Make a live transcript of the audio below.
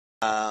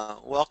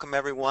Welcome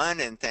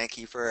everyone, and thank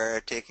you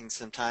for taking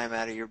some time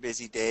out of your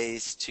busy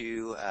days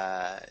to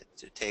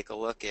take a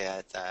look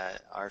at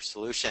our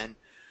solution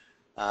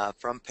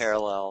from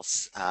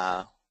Parallels,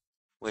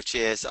 which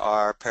is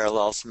our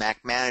Parallels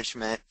Mac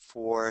Management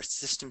for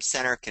System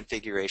Center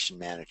Configuration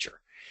Manager,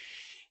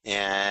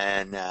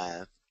 and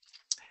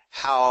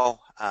how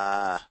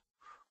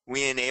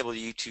we enable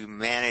you to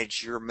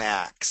manage your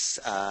Macs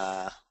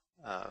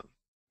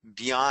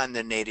beyond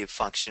the native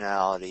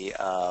functionality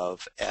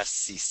of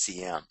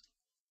SCCM.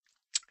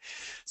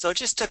 So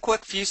just a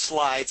quick few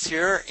slides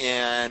here,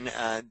 and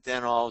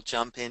then I'll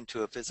jump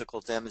into a physical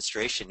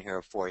demonstration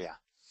here for you.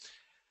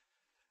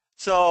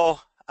 So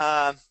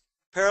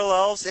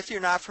Parallels, if you're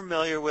not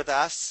familiar with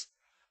us,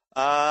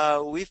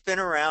 we've been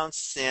around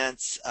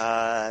since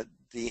the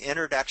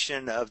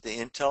introduction of the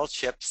Intel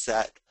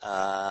chipset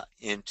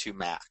into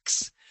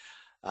Macs.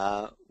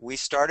 We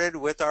started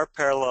with our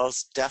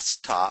Parallels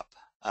desktop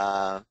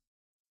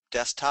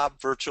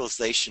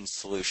virtualization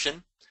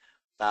solution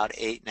about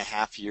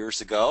 8.5 years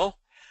ago,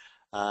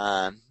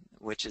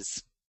 which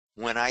is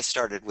when I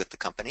started with the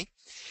company,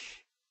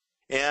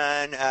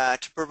 and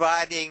to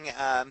providing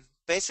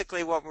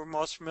basically what we're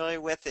most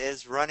familiar with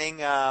is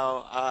running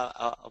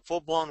a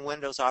full-blown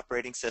Windows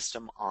operating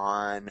system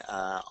on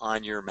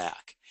your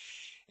Mac.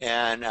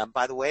 And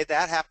by the way,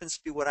 that happens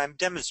to be what I'm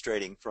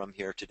demonstrating from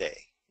here today.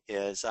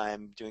 Is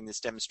I'm doing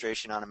this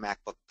demonstration on a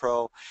MacBook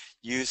Pro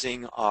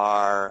using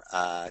our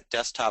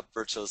desktop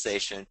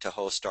virtualization to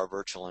host our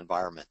virtual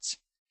environments.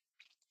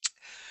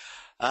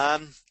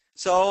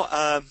 So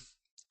a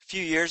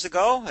few years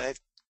ago,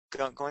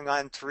 going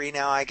on 3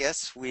 now, I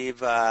guess, we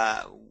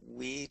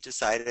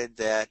decided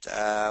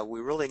that we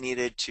really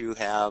needed to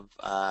have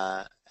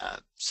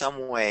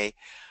some way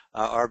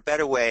or a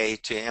better way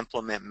to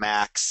implement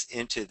Macs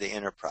into the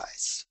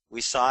enterprise.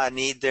 We saw a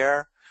need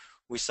there.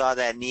 We saw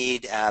that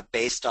need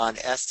based on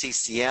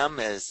SCCM,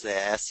 as the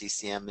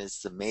SCCM is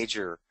the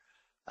major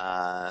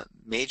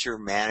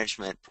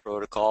management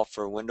protocol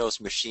for Windows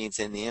machines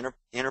in the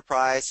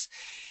enterprise,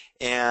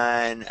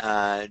 and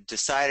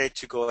decided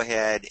to go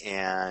ahead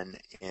and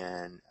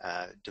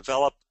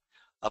develop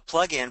a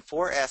plugin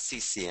for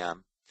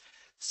SCCM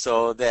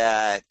so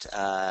that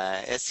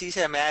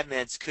SCCM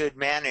admins could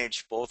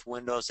manage both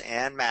Windows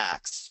and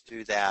Macs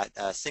through that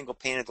single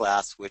pane of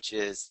glass, which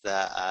is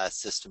the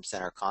System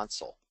Center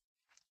console.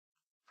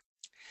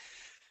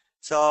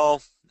 So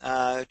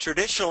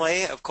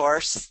traditionally, of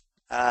course,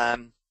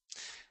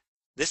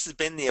 this has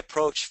been the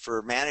approach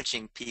for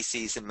managing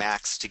PCs and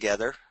Macs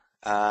together.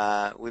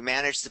 We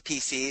manage the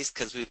PCs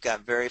because we've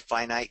got very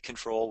finite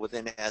control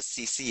within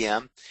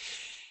SCCM,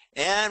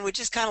 and we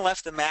just kind of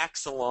left the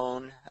Macs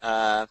alone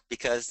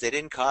because they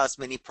didn't cause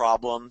many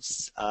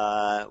problems.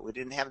 We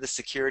didn't have the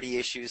security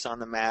issues on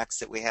the Macs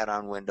that we had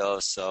on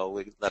Windows, so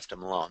we left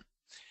them alone.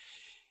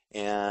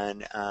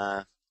 And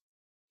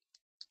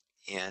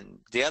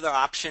the other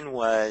option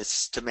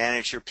was to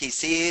manage your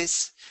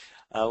PCs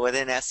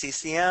within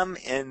SCCM,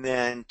 and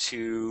then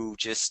to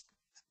just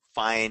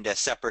find a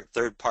separate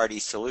third-party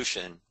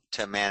solution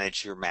to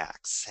manage your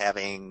Macs,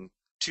 having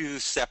 2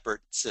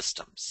 separate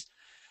systems.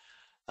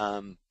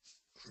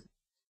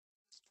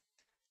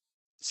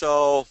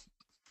 So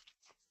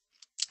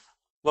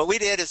what we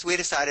did is we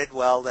decided,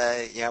 well,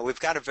 we've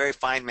got a very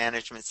fine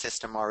management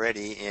system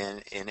already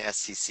in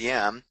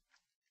SCCM.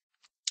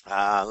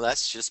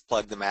 Let's just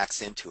plug the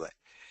Macs into it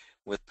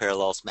with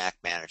Parallels Mac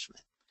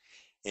Management.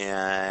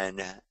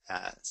 And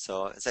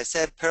so, as I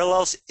said,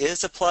 Parallels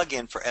is a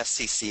plugin for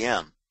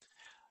SCCM.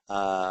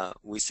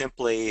 We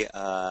simply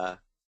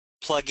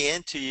plug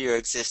into your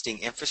existing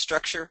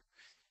infrastructure,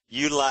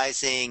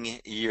 utilizing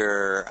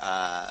your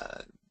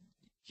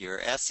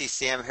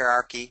SCCM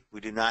hierarchy. We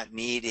do not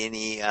need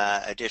any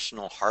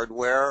additional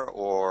hardware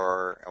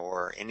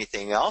or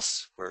anything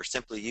else. We're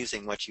simply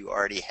using what you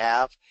already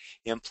have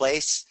in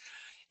place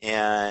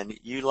and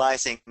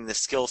utilizing the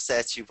skill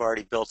sets you've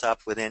already built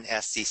up within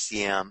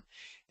SCCM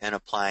and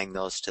applying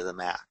those to the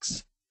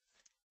Macs.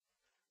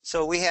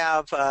 So we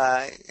have,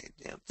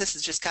 this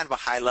is just kind of a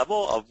high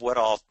level of what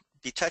I'll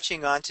be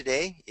touching on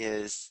today,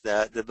 is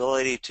the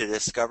ability to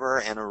discover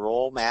and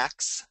enroll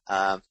Macs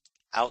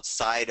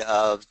outside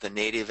of the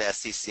native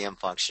SCCM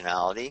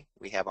functionality.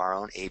 We have our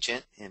own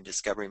agent and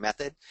discovery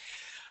method.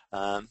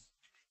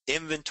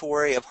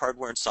 Inventory of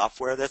hardware and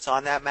software that's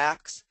on that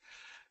Macs.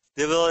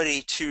 The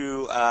ability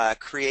to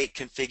create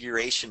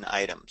configuration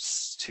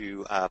items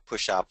to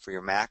push out for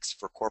your Macs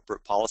for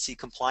corporate policy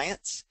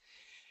compliance.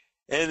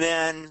 And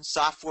then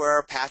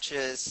software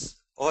patches,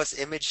 OS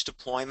image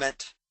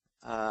deployment,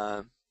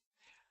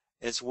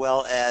 as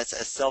well as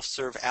a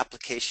self-serve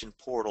application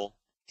portal,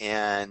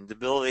 and the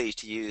ability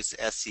to use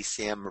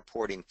SCCM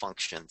reporting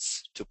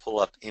functions to pull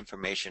up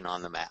information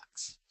on the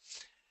Macs.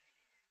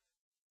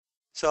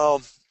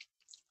 So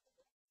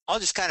I'll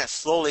just kind of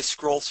slowly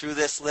scroll through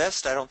this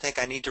list. I don't think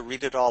I need to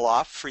read it all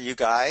off for you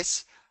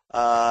guys.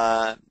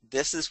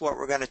 This is what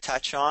we're going to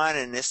touch on,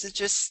 and this is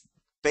just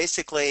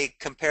basically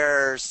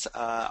compares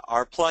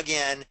our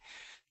plugin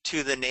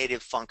to the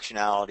native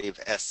functionality of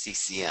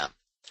SCCM.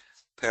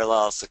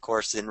 Parallels, of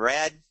course, in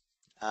red,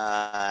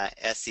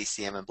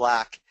 SCCM in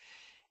black.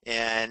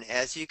 And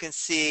as you can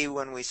see,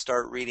 when we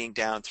start reading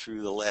down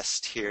through the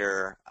list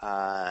here,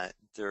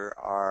 there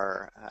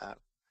are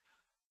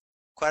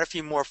quite a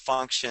few more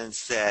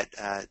functions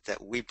that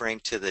we bring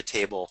to the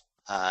table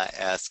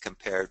as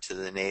compared to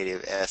the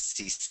native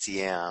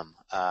SCCM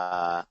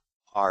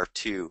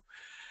R2.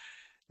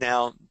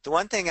 Now, the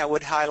one thing I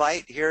would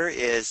highlight here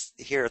is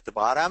here at the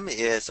bottom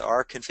is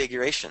our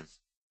configuration.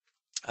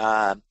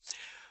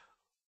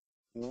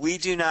 We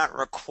do not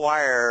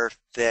require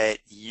that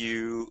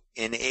you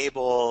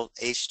enable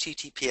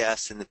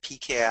HTTPS in the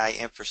PKI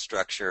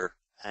infrastructure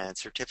and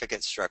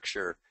certificate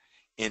structure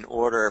in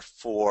order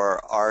for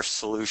our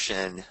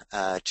solution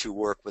to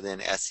work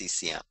within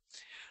SCCM.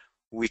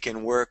 We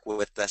can work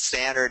with the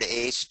standard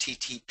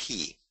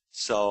HTTP,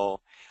 so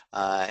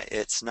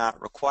it's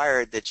not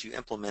required that you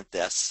implement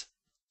this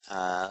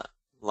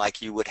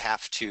like you would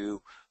have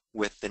to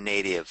with the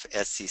native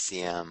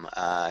SCCM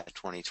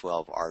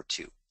 2012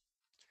 R2.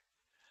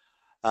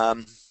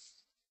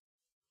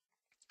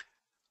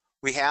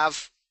 We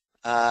have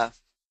gotten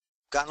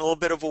a little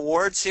bit of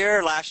awards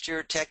here. Last year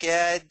at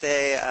TechEd,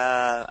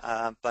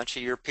 a bunch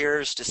of your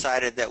peers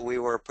decided that we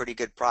were a pretty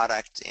good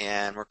product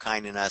and were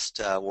kind enough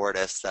to award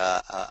us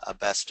a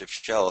best of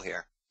show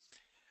here.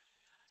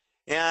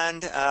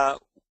 And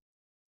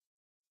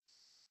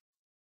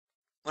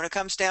when it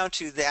comes down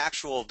to the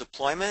actual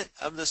deployment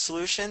of the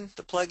solution,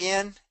 the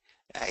plugin,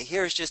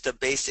 here's just a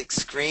basic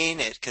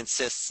screen. It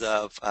consists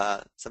of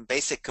some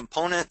basic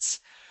components,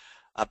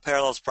 a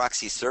Parallels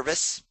proxy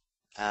service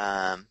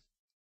that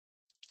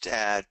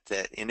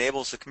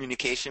enables the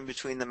communication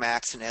between the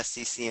Macs and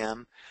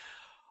SCCM.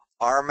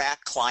 Our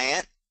Mac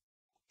client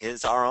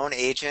is our own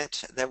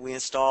agent that we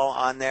install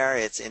on there.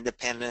 It's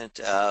independent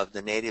of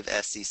the native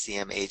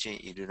SCCM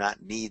agent. You do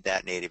not need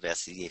that native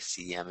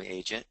SCCM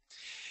agent.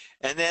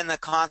 And then the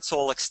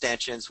console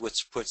extensions,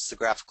 which puts the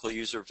graphical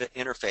user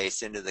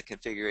interface into the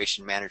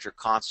configuration manager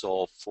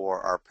console for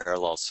our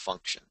Parallels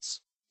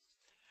functions.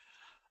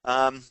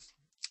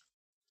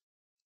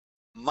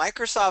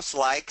 Microsoft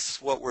likes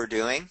what we're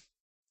doing.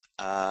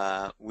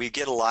 We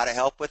get a lot of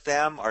help with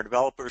them. Our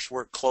developers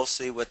work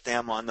closely with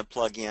them on the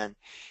plugin,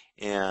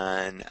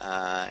 and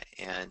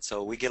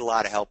so we get a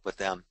lot of help with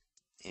them.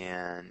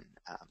 And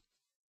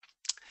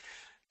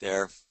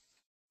they're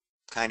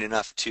kind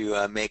enough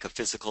to make a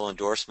physical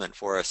endorsement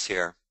for us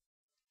here.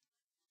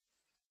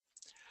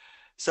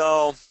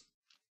 So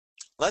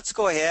let's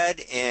go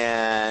ahead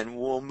and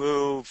we'll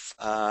move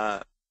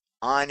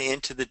on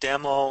into the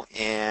demo,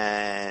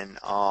 and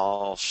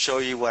I'll show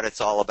you what it's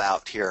all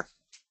about here.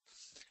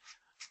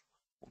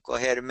 We'll go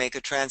ahead and make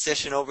a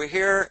transition over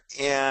here,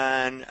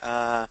 and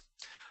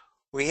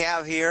we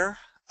have here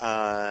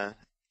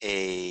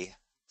a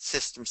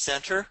System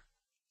Center,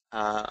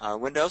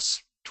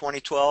 Windows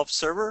 2012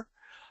 server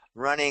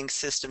running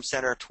System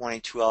Center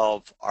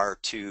 2012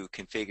 R2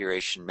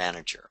 Configuration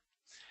Manager.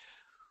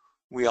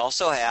 We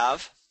also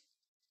have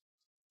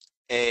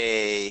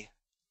a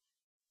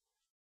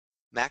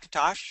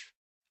Macintosh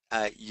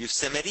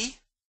Yosemite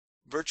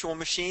virtual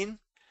machine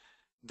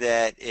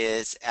that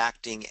is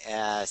acting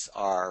as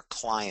our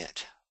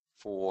client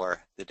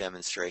for the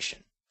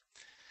demonstration.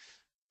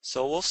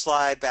 So we'll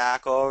slide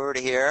back over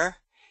to here,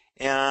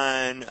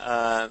 and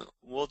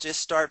we'll just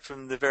start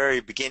from the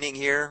very beginning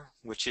here,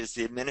 which is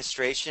the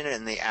administration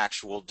and the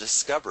actual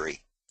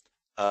discovery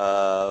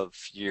of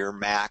your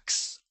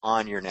Macs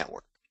on your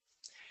network.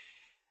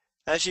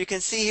 As you can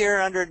see here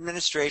under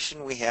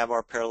administration, we have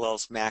our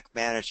Parallels Mac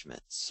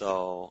management.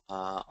 So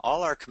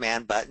all our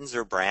command buttons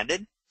are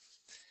branded.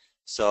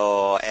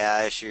 So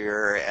as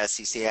your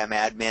SCCM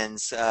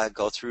admins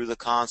go through the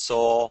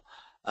console,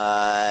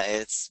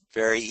 it's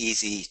very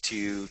easy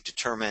to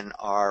determine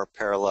our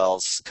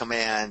Parallels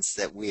commands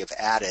that we have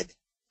added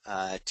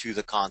to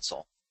the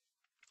console.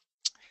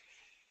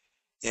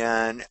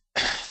 And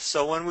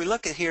so when we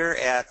look at here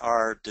at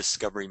our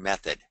discovery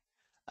method,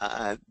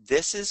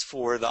 this is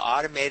for the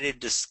automated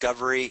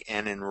discovery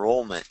and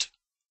enrollment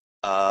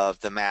of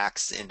the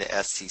Macs into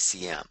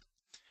SCCM.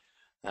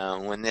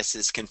 When this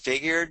is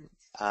configured,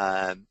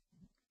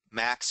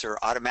 Macs are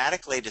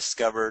automatically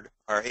discovered,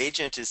 our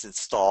agent is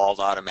installed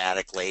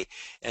automatically,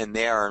 and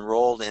they are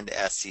enrolled into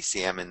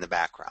SCCM in the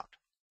background.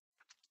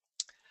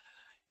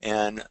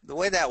 And the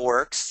way that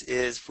works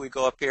is if we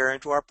go up here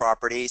into our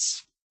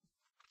properties,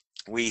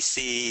 we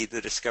see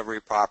the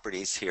discovery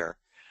properties here.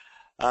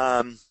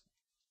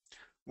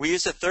 We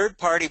use a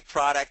third-party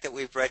product that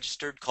we've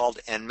registered called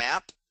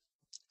Nmap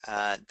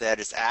that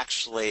is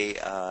actually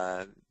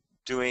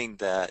doing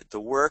the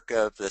work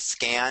of the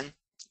scan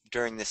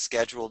during the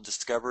scheduled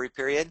discovery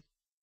period.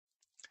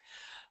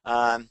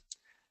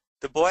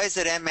 The boys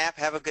at Nmap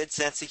have a good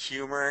sense of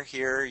humor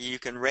here. You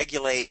can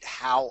regulate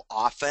how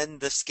often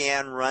the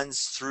scan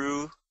runs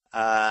through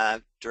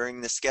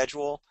during the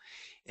schedule,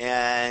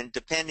 and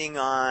depending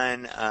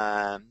on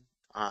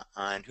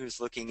who's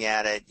looking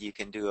at it, you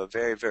can do a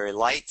very, very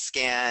light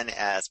scan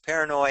as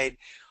paranoid,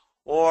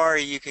 or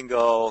you can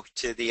go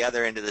to the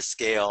other end of the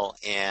scale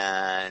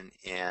and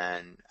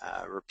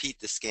repeat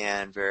the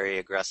scan very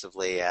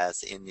aggressively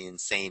as in the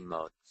insane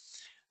mode.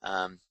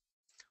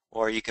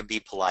 Or you can be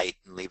polite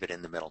and leave it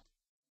in the middle.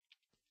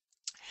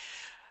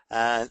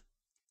 The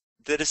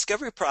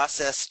discovery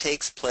process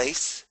takes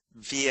place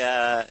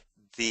via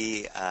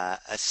the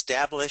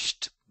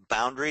established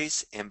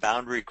boundaries and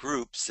boundary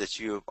groups that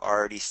you have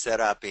already set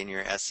up in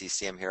your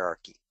SCCM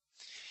hierarchy.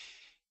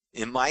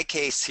 In my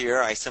case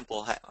here, I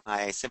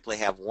simply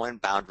have one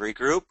boundary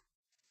group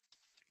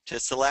to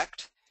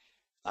select,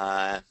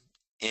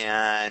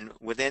 and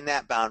within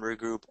that boundary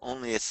group,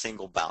 only a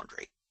single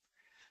boundary.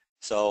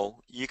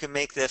 So you can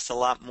make this a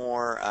lot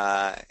more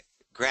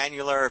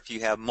granular. If you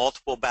have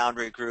multiple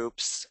boundary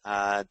groups,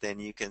 then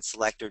you can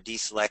select or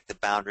deselect the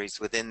boundaries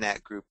within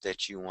that group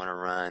that you want to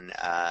run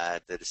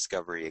the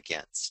discovery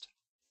against.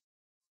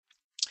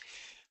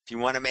 If you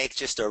want to make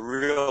just a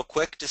real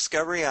quick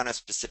discovery on a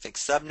specific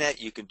subnet,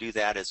 you can do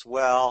that as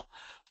well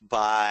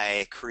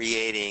by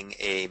creating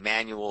a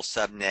manual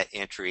subnet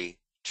entry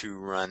to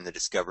run the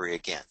discovery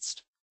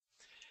against.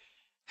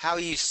 How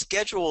you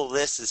schedule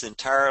this is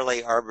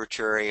entirely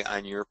arbitrary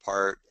on your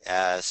part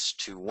as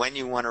to when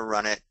you want to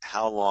run it,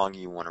 how long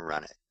you want to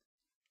run it.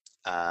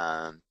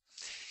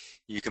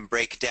 You can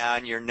break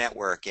down your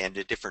network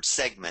into different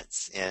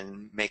segments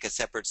and make a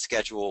separate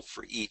schedule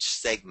for each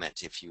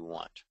segment if you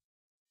want.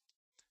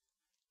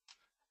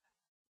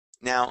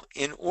 Now,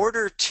 in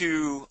order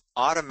to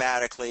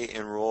automatically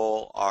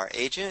enroll our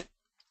agent,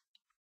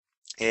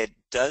 it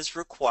does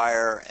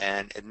require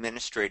an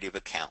administrative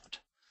account.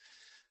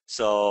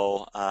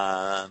 So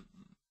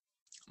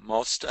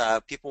most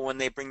people, when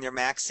they bring their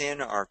Macs in,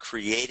 are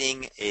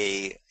creating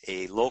a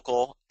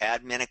local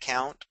admin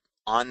account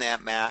on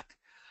that Mac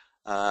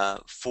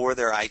for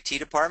their IT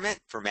department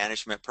for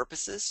management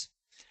purposes.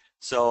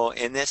 So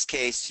in this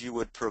case, you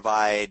would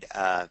provide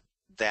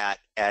that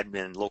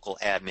local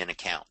admin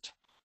account.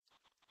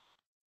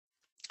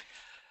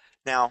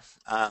 Now,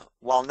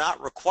 while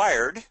not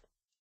required,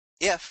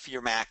 if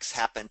your Macs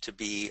happen to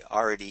be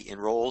already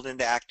enrolled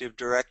into Active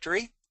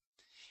Directory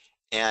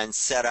and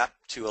set up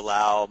to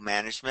allow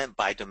management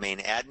by domain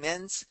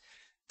admins,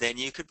 then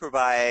you could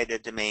provide a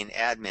domain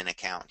admin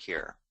account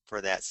here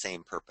for that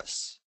same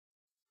purpose.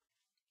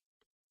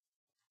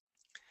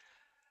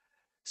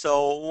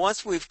 So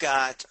once we've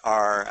got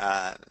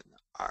our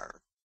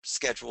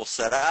schedule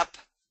set up,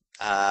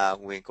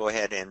 we go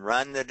ahead and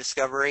run the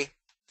discovery,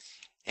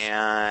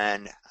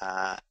 and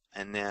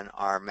then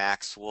our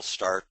Macs will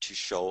start to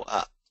show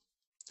up.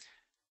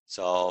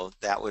 So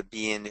that would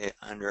be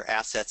under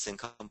Assets and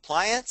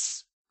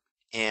Compliance.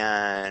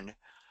 And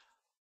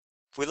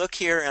if we look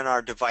here in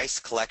our device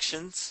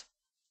collections,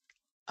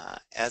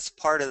 as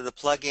part of the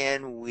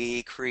plugin,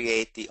 we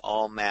create the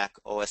All Mac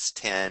OS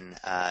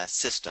X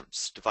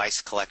Systems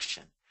device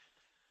collection.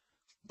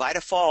 By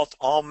default,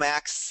 all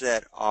Macs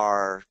that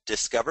are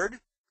discovered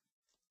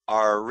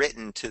are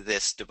written to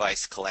this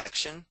device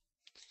collection.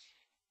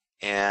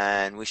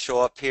 And we show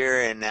up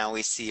here, and now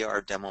we see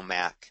our demo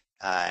Mac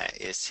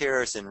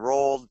is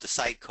enrolled, the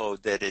site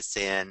code that it's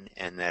in,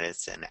 and that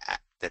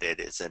it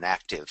is an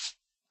active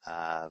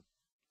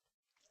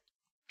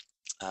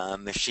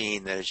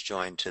machine that is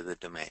joined to the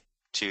domain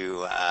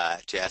to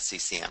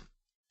SCCM.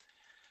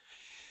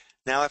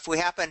 Now, if we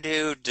happen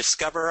to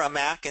discover a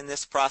Mac in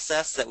this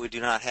process that we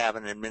do not have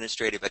an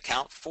administrative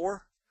account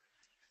for,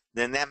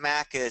 then that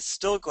Mac is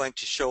still going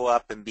to show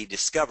up and be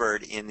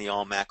discovered in the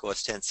All Mac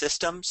OS X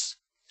Systems.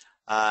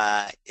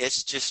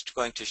 It's just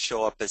going to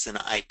show up as an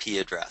IP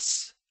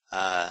address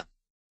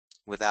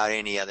without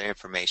any other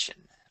information,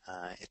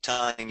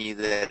 telling you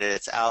that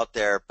it's out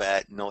there,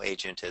 but no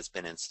agent has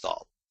been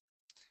installed.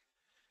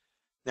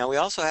 Now, we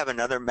also have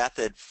another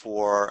method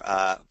for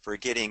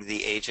getting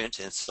the agent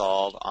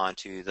installed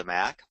onto the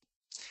Mac,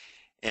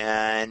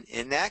 and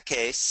in that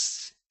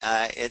case,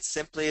 it's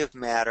simply a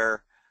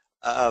matter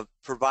of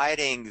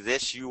providing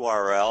this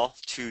URL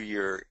to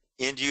your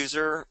end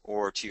user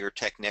or to your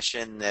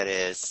technician that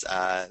is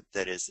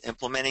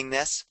implementing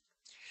this.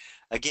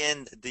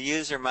 Again, the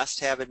user must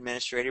have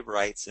administrative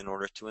rights in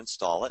order to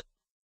install it.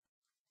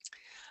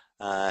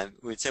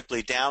 We'd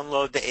simply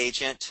download the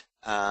agent,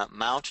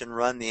 mount and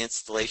run the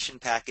installation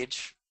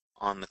package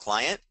on the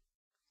client.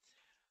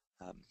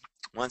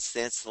 Once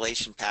the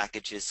installation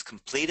package is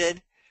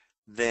completed,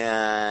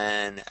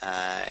 then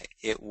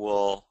it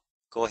will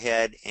go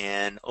ahead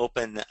and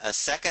open a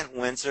second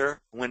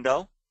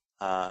window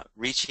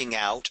reaching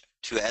out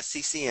to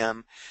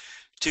SCCM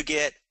to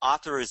get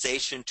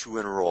authorization to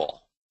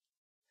enroll.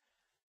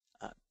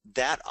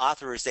 That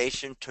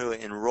authorization to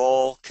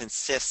enroll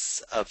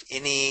consists of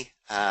any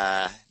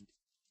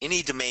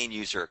domain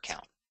user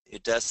account.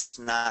 It does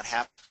not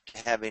have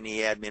to have any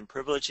admin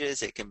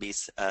privileges. It can be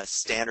a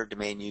standard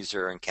domain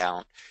user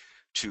account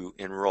to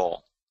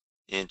enroll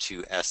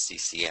into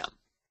SCCM.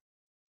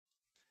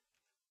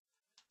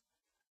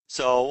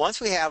 So once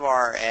we have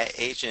our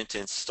agent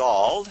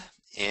installed,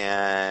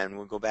 and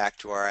we'll go back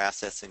to our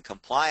Assets and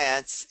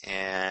Compliance,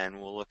 and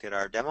we'll look at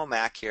our demo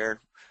Mac here.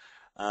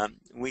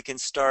 we can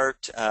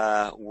start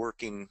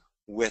working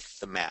with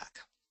the Mac.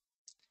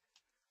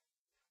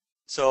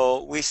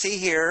 So we see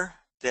here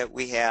that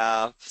we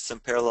have some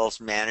Parallels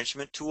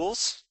management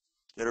tools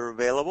that are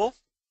available.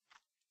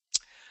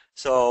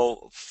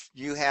 So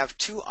you have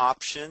two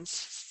options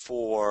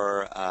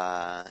for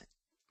a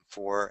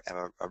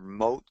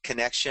remote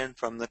connection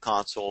from the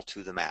console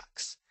to the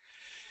Macs.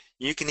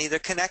 You can either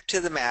connect to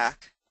the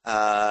Mac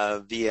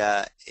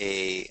via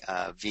a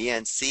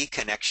VNC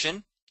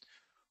connection,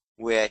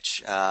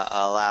 which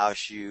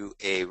allows you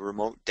a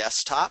remote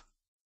desktop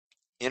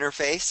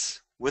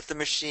interface with the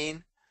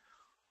machine,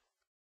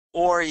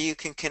 or you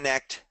can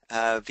connect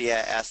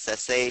via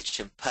SSH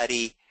and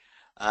PuTTY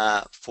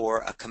for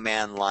a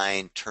command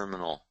line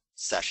terminal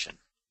session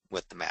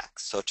with the Mac.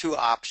 So two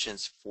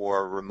options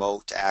for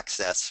remote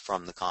access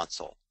from the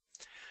console.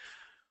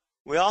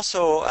 We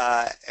also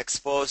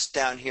exposed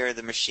down here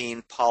the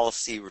machine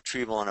policy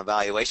retrieval and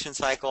evaluation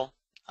cycle,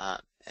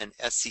 an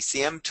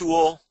SCCM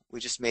tool. We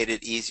just made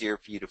it easier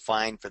for you to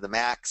find for the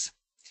Macs.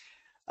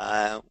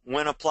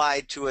 When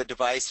applied to a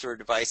device or a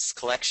device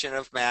collection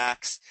of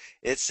Macs,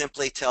 it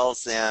simply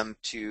tells them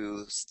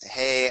to,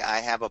 hey, I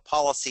have a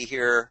policy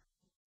here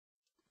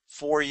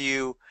for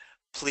you,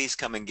 please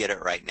come and get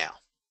it right now.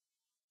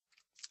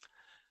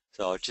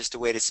 So just a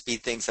way to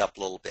speed things up a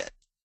little bit.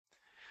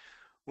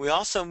 We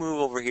also move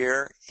over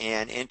here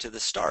and into the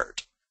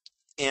start.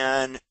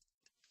 And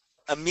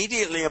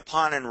immediately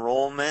upon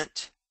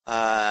enrollment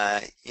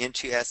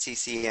into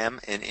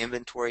SCCM, an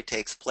inventory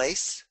takes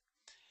place.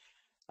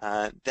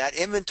 That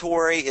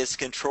inventory is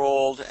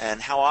controlled, and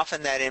how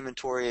often that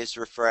inventory is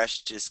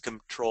refreshed is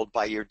controlled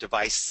by your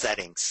device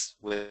settings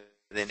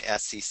within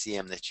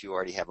SCCM that you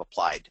already have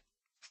applied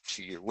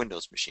to your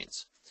Windows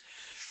machines.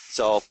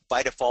 So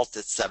by default,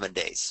 it's 7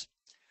 days.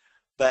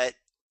 But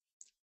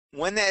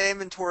when that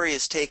inventory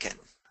is taken,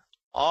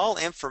 all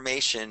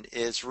information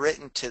is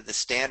written to the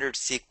standard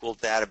SQL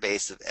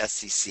database of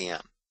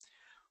SCCM.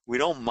 We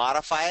don't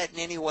modify it in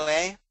any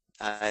way.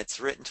 It's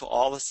written to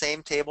all the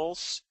same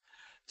tables.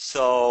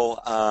 So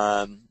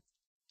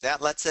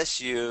that lets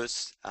us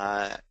use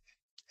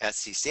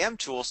SCCM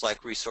tools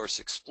like Resource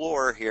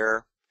Explorer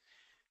here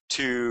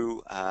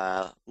to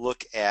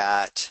look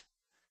at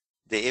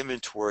the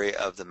inventory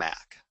of the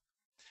Mac.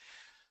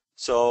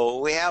 So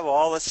we have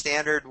all the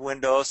standard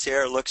windows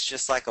here. It looks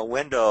just like a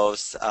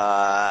Windows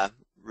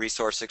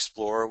Resource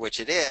Explorer, which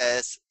it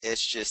is.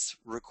 It's just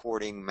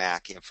recording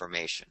Mac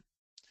information.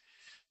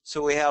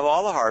 So we have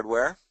all the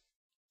hardware.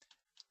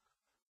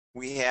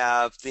 We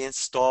have the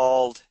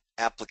installed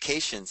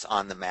applications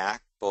on the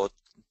Mac, both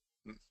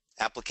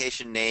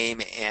application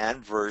name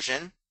and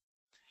version.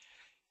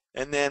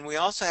 And then we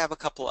also have a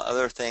couple of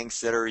other things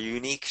that are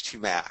unique to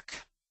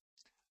Mac.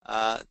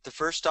 The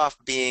first off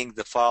being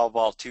the File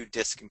Vault 2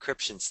 disk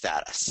encryption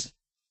status.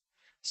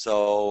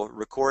 So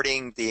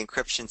recording the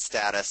encryption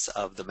status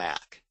of the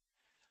Mac.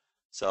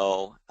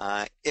 So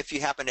if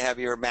you happen to have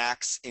your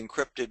Macs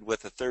encrypted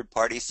with a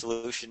third-party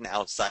solution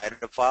outside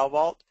of File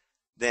Vault,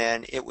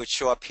 then it would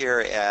show up here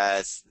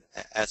as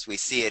we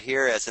see it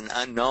here, as an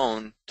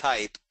unknown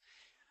type,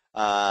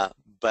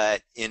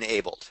 but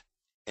enabled,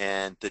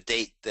 and the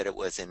date that it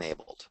was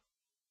enabled.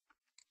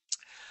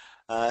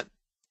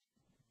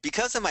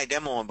 Because of my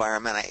demo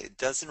environment, it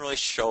doesn't really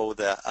show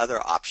the other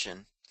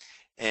option,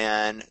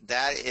 and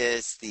that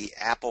is the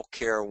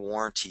AppleCare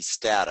warranty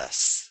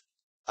status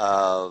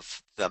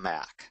of the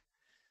Mac.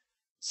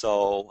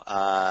 So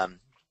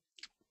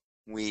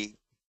we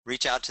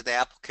reach out to the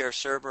AppleCare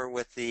server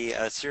with the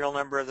serial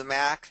number of the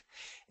Mac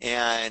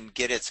and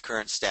get its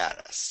current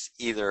status,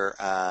 either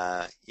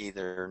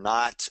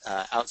not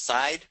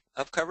outside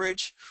of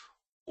coverage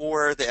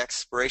or the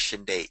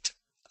expiration date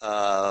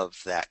of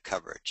that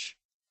coverage.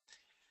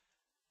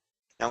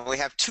 Now we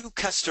have two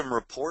custom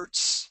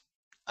reports,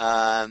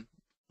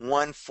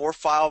 one for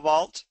File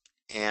Vault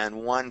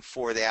and one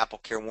for the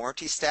AppleCare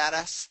warranty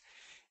status.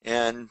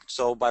 And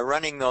so by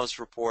running those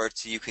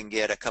reports, you can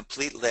get a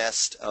complete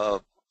list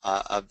of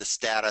the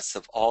status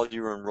of all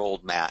your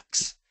enrolled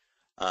Macs,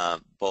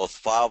 both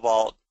File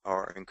Vault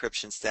or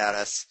encryption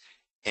status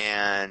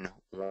and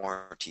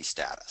warranty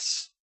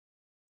status.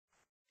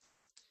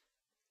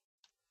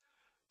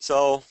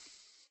 So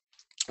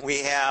we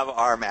have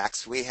our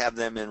Macs, we have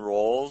them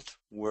enrolled,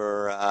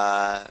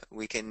 where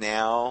we can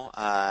now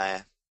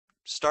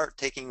start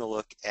taking a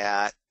look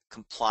at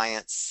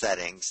compliance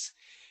settings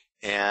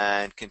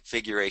and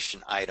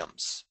configuration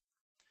items.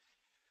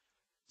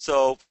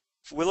 So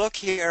if we look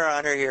here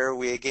under here,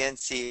 we again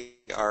see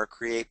our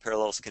Create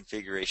Parallels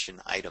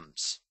configuration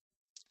items.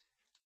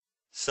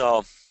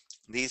 So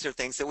these are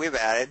things that we've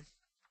added.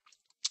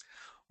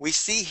 We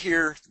see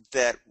here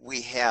that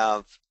we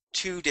have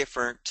two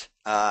different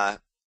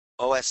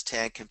OS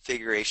X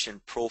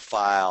configuration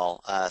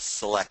profile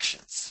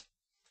selections.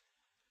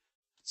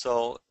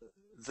 So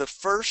the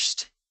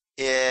first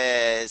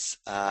is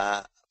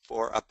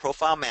for a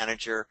profile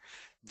manager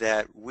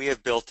that we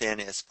have built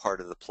in as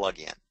part of the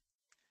plugin.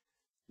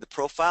 The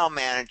profile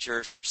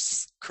manager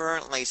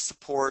currently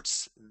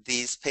supports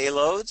these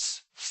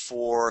payloads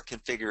for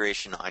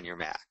configuration on your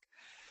Mac,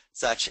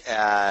 such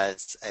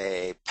as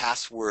a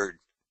password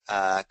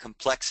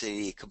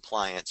complexity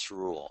compliance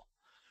rule,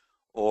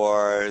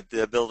 or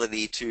the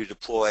ability to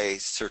deploy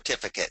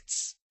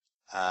certificates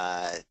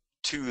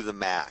to the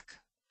Mac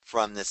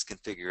from this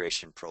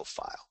configuration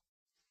profile.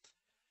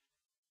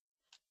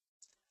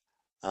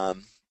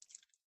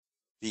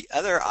 The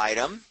other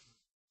item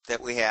that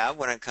we have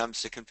when it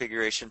comes to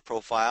configuration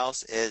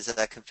profiles is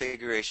a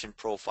configuration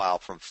profile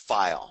from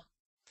file.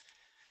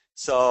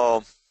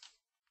 So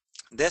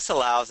this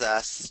allows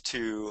us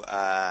to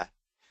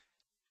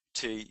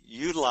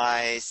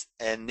utilize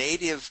a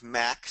native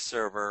Mac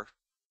server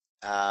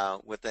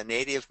with a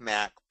native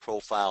Mac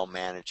profile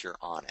manager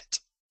on it.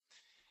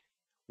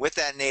 With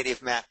that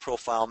native Mac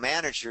profile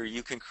manager,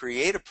 you can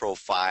create a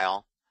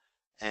profile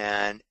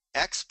and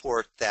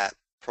export that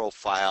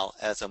profile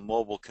as a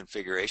mobile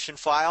configuration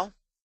file,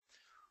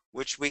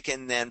 which we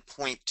can then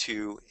point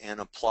to and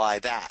apply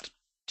that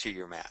to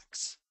your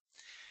Macs.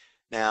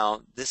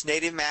 Now, this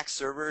native Mac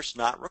server is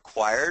not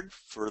required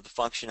for the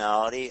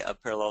functionality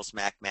of Parallels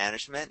Mac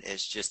Management.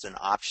 It's just an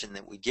option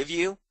that we give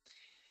you.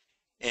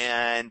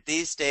 And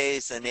these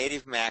days, a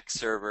native Mac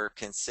server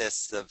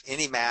consists of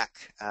any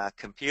Mac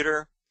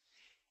computer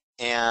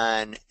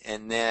and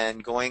then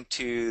going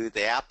to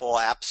the Apple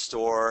App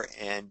Store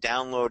and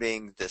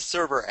downloading the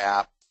server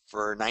app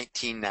for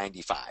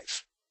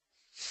 $19.95.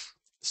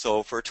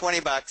 So for 20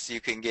 bucks, you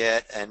can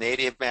get a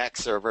native Mac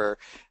server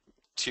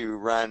to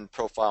run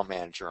Profile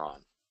Manager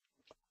on.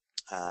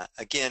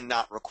 Again,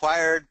 not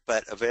required,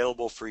 but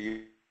available for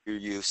your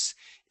use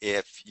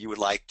if you would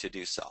like to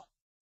do so.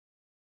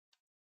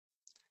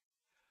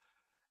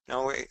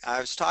 Now,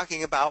 I was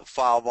talking about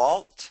File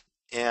Vault,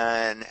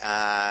 and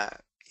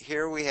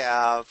here we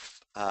have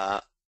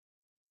the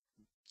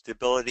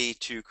ability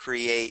to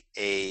create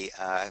a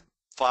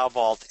File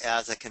Vault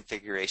as a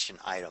configuration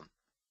item.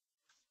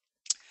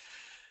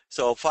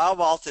 So File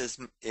Vault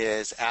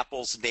is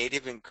Apple's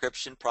native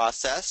encryption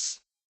process,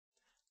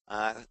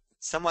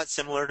 somewhat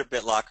similar to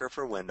BitLocker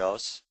for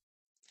Windows.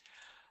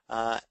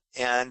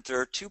 And there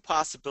are two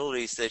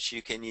possibilities that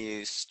you can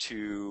use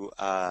to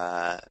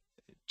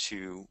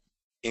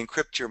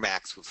encrypt your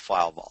Macs with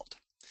File Vault.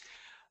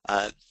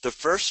 The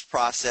first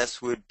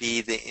process would be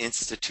the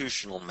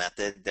institutional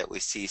method that we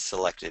see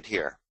selected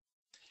here.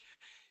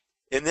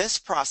 In this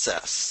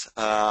process,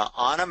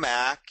 on a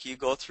Mac, you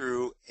go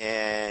through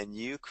and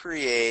you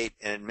create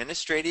an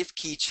administrative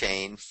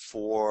keychain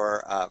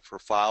for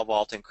File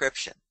Vault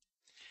encryption.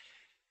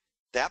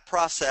 That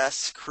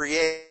process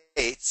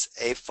creates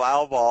a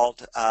File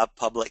Vault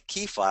public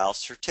key file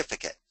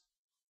certificate.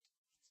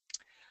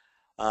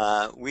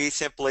 We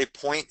simply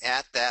point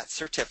at that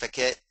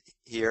certificate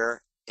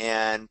here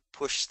and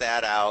push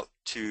that out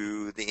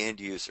to the end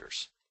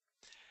users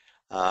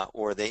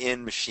or the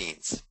end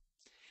machines.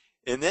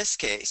 In this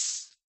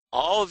case,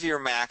 all of your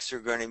Macs are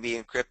going to be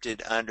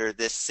encrypted under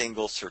this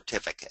single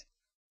certificate.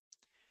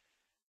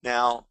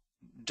 Now,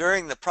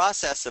 during the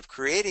process of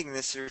creating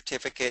this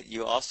certificate,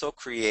 you also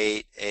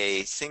create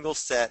a single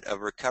set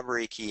of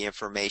recovery key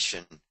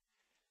information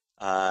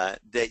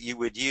that you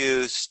would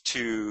use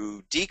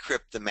to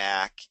decrypt the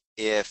Mac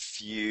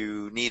if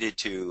you needed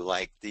to,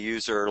 like the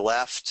user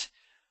left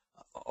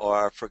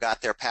or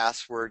forgot their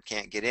password,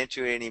 can't get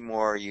into it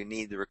anymore, you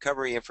need the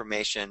recovery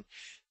information.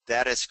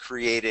 That is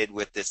created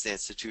with this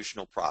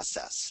institutional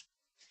process.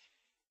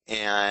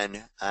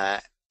 And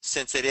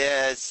since it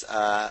is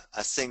a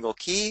single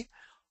key,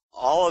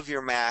 all of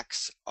your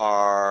Macs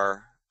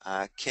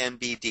can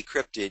be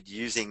decrypted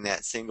using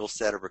that single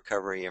set of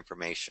recovery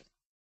information.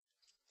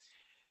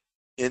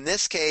 In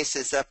this case,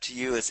 it's up to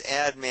you as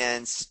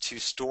admins to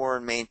store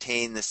and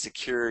maintain the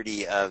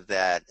security of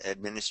that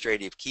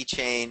administrative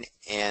keychain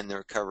and the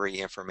recovery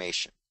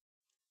information.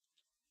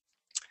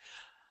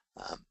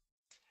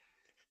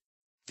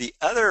 The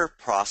other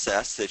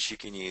process that you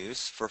can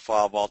use for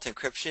File Vault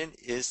encryption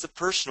is the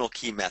personal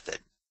key method.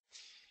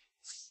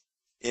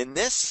 In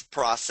this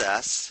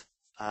process,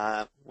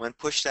 when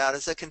pushed out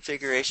as a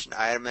configuration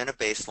item and a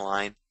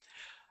baseline,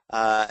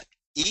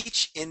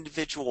 each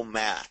individual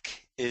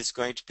Mac is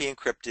going to be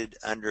encrypted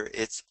under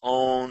its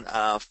own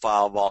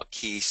File Vault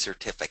key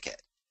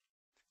certificate.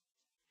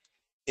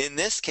 In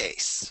this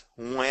case,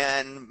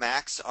 when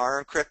Macs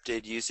are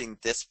encrypted using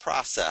this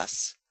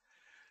process,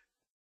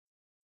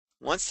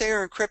 once they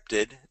are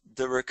encrypted,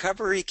 the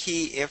recovery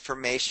key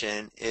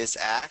information is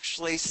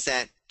actually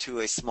sent to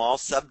a small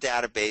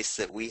sub-database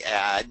that we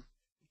add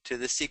to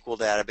the SQL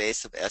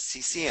database of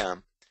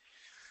SCCM,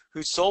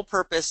 whose sole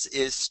purpose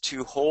is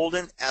to hold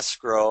and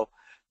escrow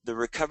the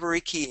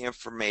recovery key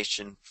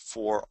information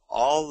for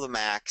all the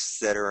Macs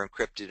that are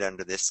encrypted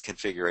under this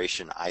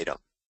configuration item.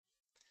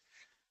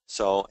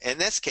 So in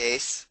this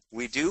case,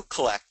 we do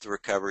collect the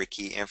recovery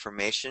key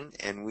information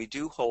and we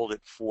do hold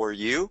it for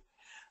you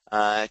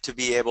to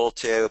be able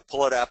to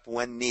pull it up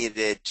when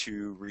needed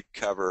to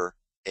recover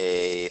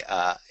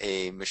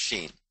a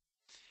machine.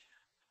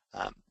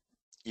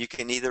 You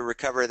can either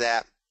recover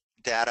that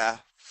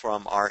data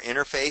from our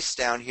interface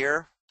down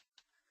here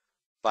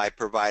by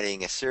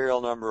providing a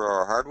serial number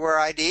or hardware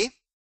ID,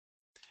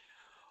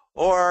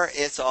 or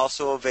it's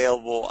also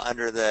available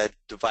under the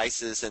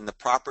devices and the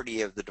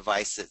property of the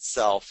device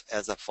itself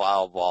as a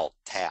file vault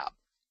tab.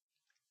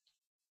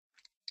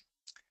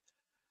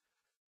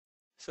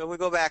 So we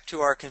go back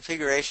to our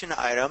configuration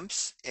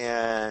items,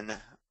 and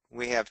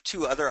we have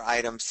two other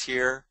items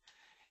here,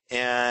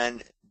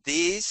 and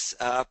these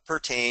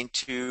pertain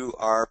to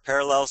our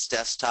Parallels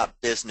Desktop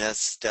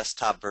Business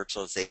Desktop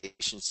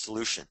Virtualization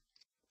Solution.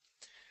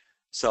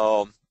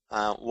 So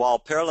while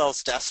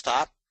Parallels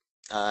Desktop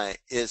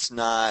is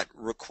not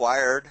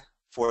required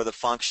for the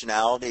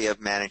functionality of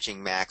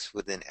managing Macs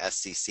within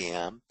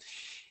SCCM,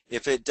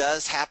 if it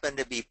does happen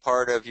to be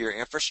part of your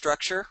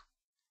infrastructure,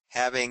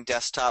 having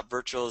desktop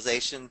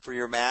virtualization for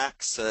your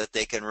Macs so that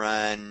they can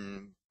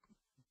run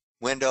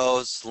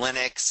Windows,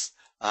 Linux,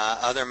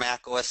 other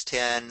Mac OS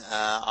X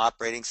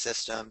operating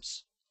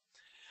systems,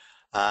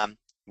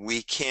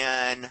 we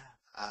can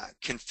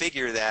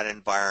configure that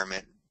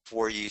environment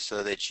for you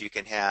so that you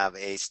can have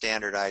a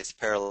standardized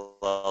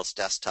Parallels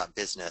Desktop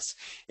Business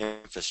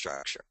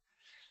infrastructure.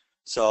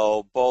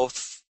 So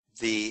both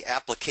the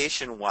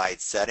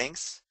application-wide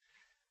settings,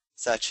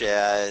 such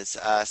as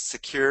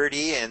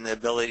security and the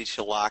ability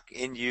to lock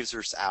end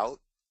users out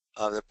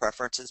of the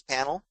preferences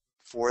panel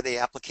for the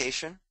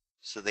application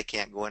so they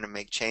can't go in and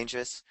make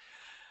changes,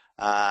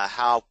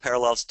 how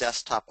Parallels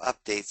Desktop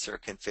updates are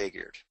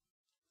configured,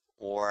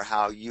 or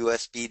how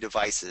USB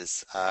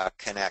devices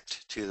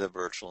connect to the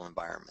virtual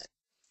environment.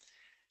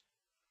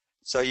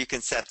 So you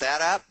can set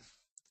that up,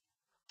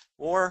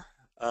 or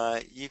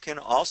you can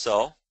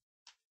also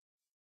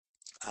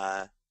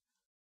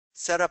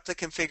set up the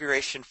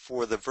configuration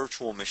for the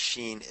virtual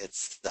machine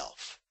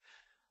itself.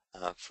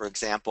 For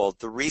example,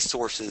 the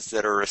resources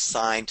that are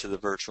assigned to the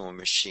virtual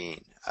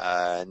machine,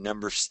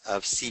 numbers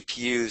of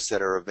CPUs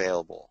that are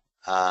available,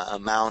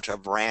 amount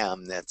of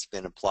RAM that's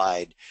been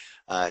applied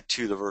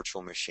to the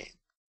virtual machine,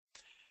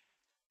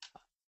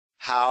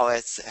 how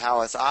it's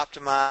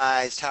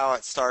optimized, how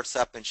it starts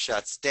up and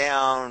shuts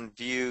down,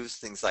 views,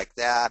 things like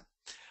that.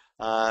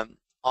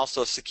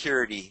 Also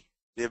security,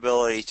 the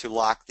ability to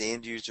lock the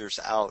end users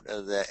out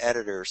of the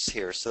editors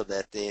here so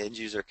that the end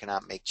user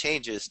cannot make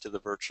changes to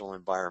the virtual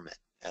environment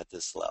at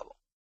this level.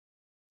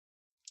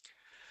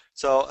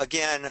 So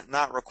again,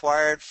 not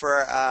required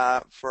for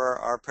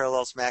our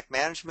Parallels Mac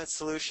management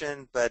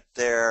solution, but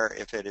there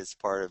if it is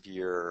part of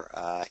your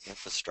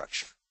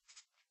infrastructure.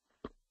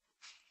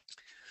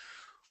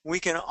 We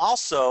can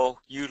also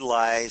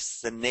utilize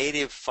the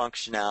native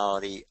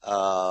functionality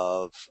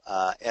of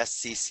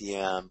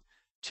SCCM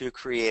to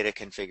create a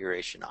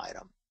configuration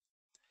item.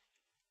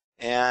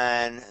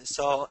 And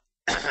so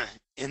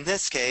in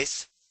this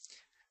case,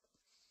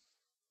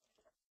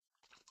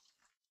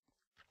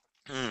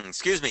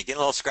 excuse me, getting a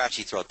little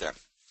scratchy throat there.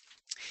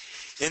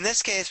 In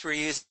this case, we're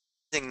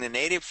using the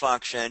native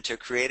function to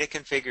create a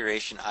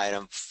configuration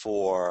item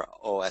for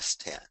OS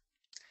X.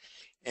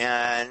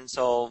 And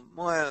so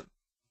one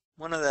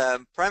of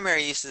the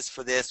primary uses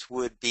for this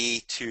would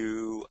be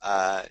to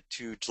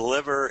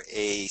deliver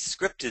a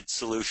scripted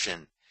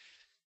solution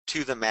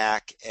to the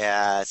Mac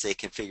as a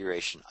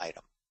configuration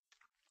item.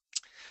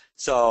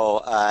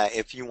 So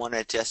if you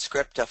wanted to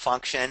script a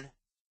function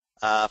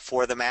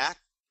for the Mac,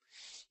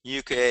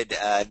 you could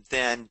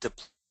then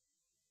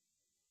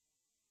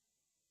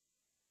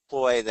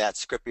deploy that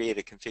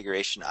script-created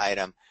configuration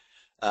item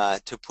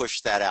to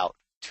push that out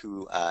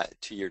to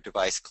your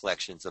device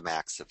collections of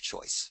Macs of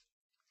choice.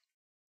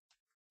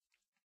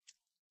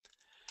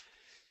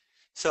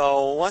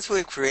 So once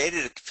we've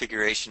created a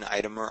configuration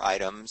item or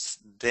items,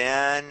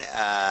 then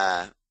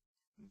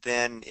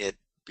it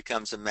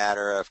becomes a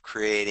matter of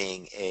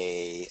creating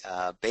a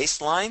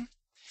baseline.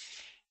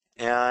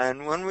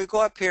 And when we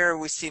go up here,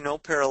 we see no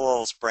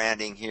Parallels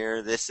branding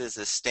here. This is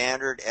a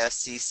standard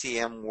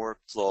SCCM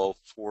workflow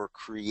for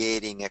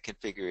creating a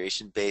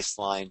configuration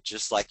baseline,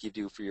 just like you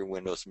do for your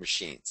Windows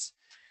machines.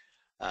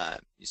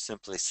 You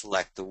simply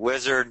select the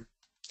wizard,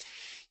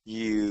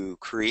 you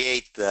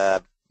create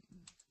the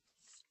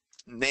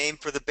name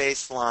for the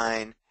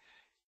baseline,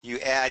 you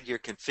add your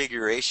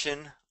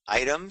configuration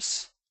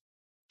items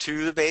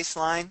to the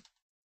baseline,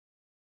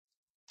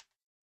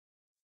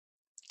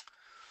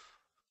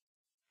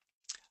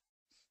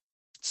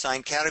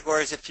 assign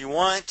categories if you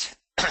want,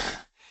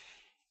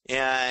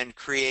 and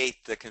create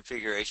the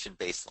configuration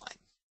baseline.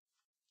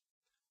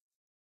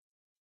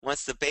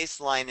 Once the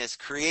baseline is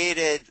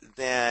created,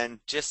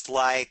 then just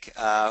like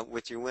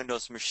with your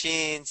Windows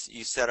machines,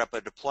 you set up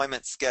a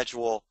deployment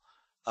schedule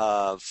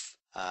of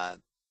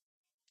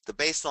the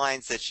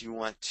baselines that you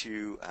want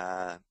to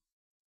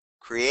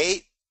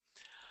create,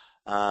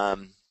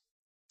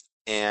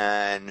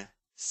 and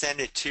send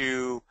it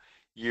to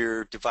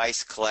your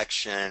device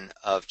collection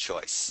of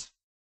choice.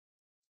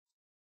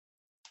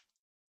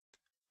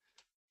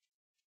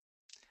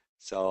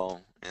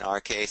 So in our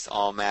case,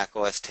 all Mac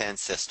OS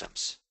X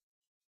systems.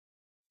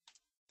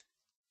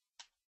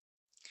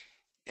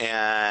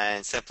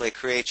 And simply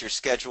create your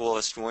schedule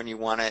as to when you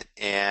want it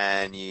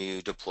and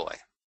you deploy.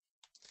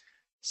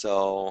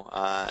 So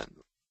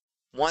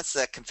once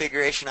the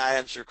configuration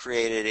items are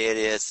created, it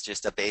is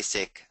just a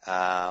basic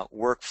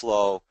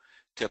workflow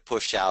to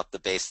push out the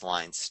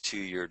baselines to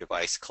your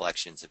device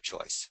collections of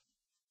choice.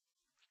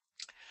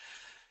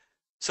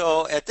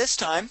 So at this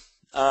time,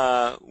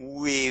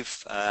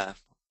 we've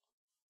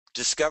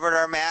discovered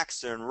our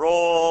Macs, they're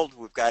enrolled,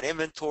 we've got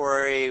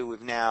inventory,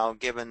 we've now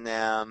given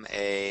them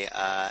a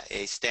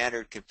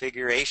standard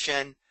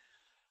configuration.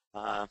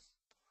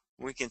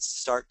 We can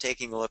start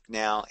taking a look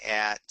now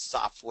at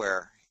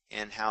software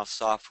and how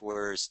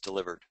software is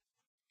delivered.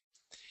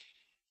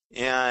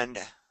 And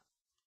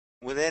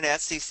within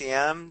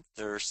SCCM,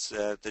 there's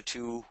the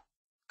two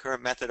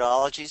current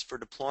methodologies for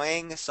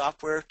deploying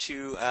software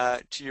to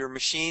your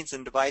machines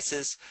and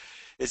devices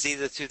is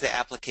either through the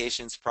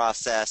applications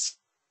process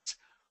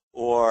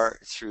or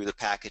through the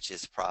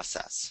packages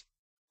process.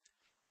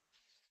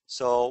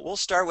 So we'll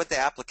start with the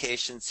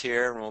applications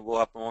here, and we'll go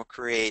up and we'll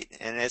create.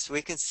 And as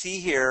we can see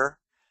here,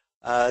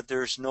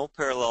 there's no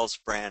Parallels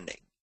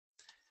branding.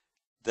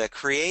 The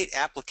create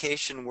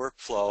application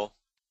workflow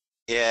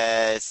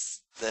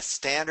is the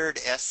standard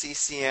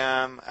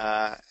SCCM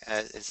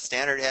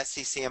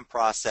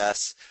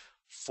process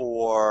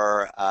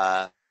for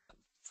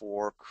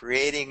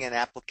creating an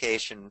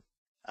application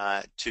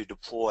to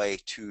deploy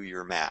to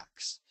your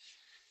Macs.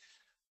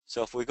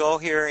 So if we go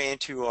here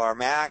into our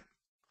Mac,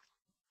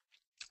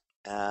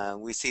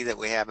 we see that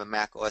we have a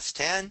Mac OS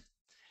X.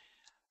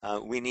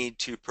 We need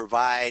to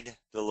provide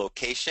the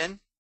location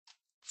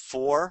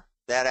for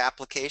that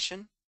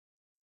application.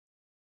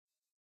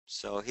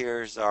 So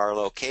here's our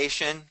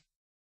location.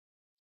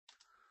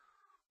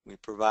 We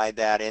provide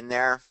that in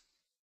there.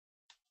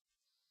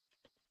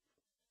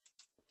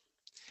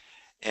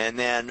 And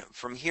then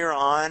from here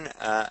on,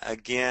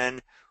 again,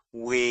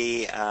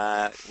 we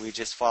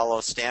just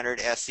follow standard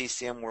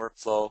SCCM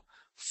workflow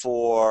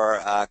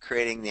for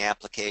creating the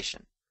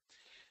application.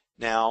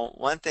 Now,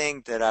 one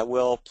thing that I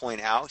will point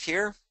out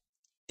here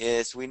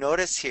is we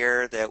notice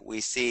here that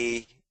we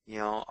see,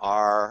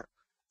 our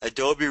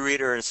Adobe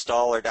Reader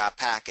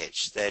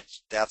installer.package.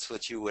 That's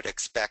what you would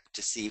expect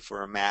to see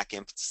for a Mac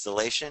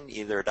installation,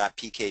 either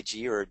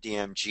 .pkg or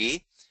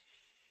DMG.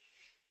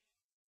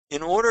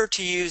 In order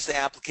to use the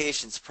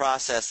applications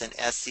process in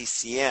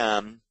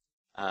SCCM,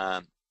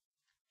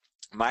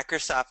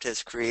 Microsoft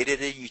has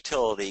created a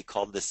utility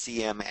called the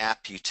CM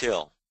app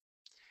util.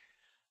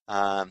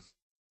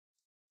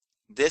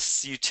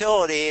 This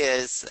utility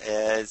is,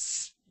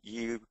 as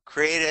you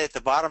create it,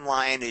 the bottom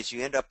line is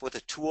you end up with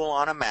a tool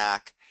on a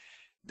Mac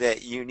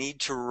that you need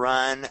to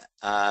run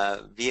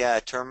via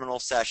a terminal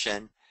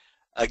session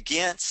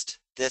against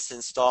this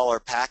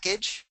installer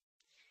package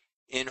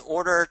in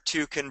order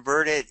to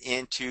convert it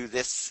into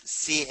this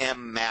CM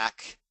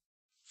Mac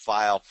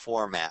file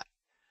format.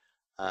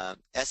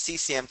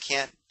 SCCM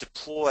can't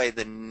deploy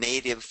the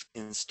native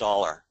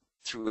installer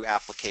through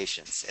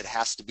applications. It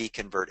has to be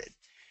converted.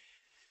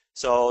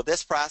 So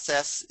this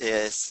process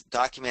is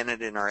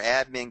documented in our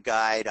admin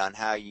guide on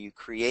how you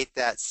create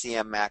that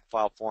CM Mac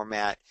file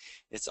format.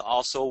 It's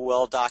also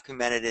well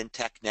documented in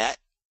TechNet.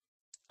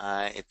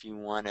 If you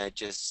want to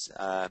just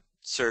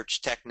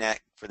search TechNet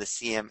for the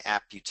CM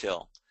app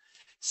util,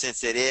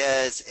 since it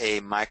is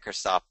a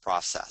Microsoft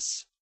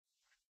process.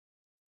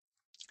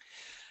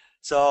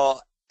 So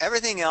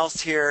everything else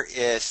here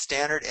is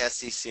standard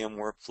SCCM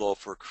workflow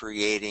for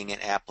creating an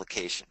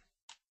application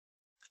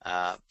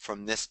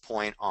from this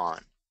point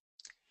on.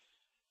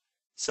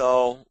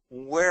 So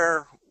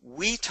where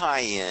we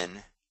tie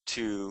in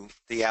to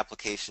the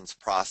applications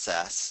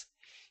process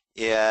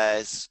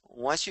is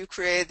once you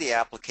create the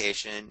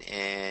application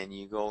and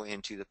you go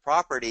into the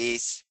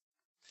properties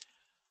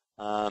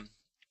and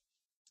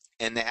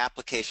the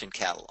application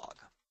catalog.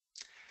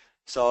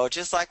 So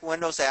just like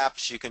Windows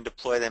apps, you can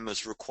deploy them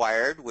as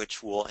required,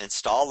 which will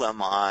install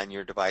them on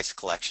your device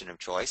collection of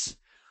choice,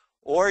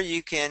 or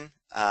you can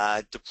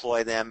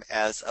deploy them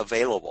as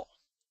available.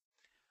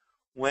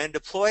 When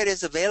deployed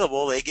as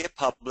available, they get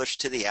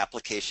published to the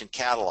application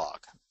catalog.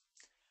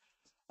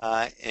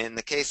 In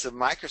the case of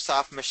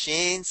Microsoft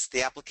machines,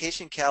 the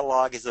application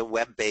catalog is a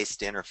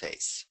web-based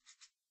interface.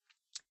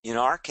 In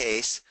our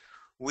case,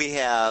 we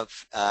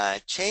have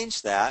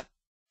changed that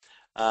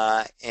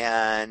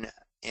and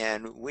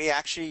we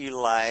actually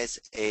utilize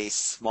a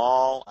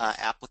small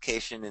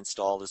application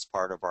installed as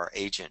part of our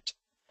agent.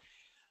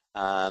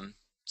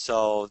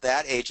 So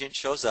that agent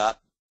shows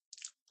up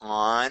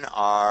on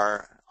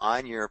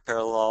your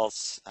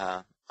Parallels,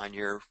 on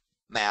your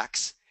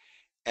Macs,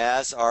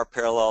 as our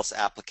Parallels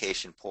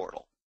application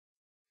portal.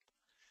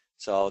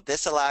 So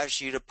this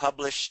allows you to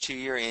publish to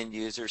your end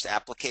users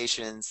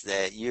applications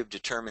that you've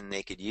determined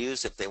they could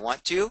use if they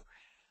want to,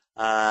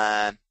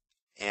 and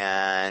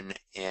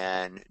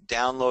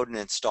download and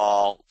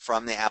install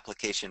from the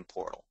application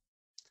portal.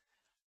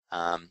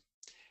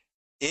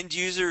 End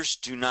users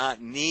do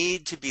not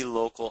need to be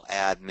local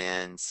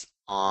admins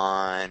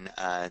on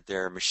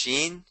their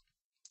machine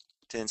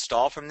to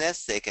install from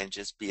this. They can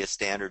just be a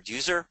standard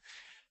user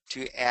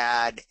to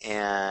add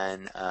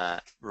and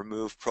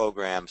remove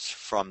programs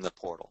from the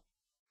portal.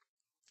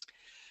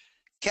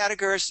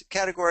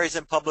 Categories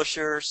and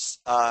publishers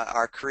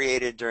are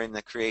created during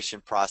the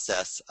creation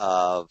process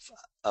of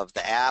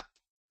the app.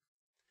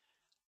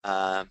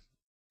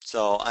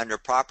 So under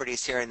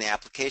properties here in the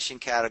application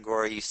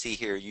category, you see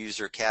here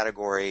user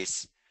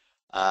categories.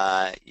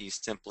 You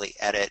simply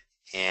edit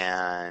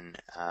and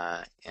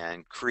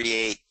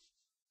create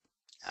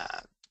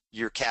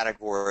your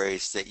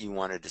categories that you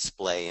want to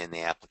display in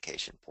the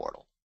application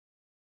portal.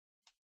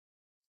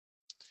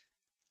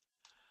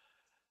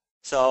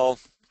 So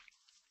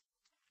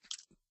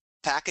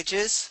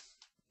packages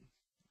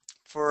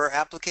for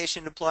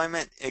application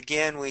deployment.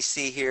 Again, we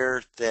see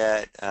here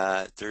that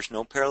there's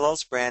no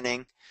Parallels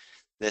branding.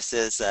 This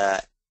is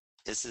an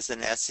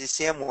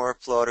SCCM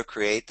workflow to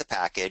create the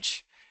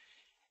package,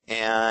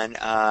 and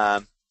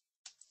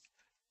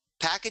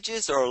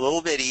packages are a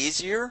little bit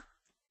easier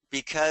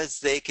because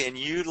they can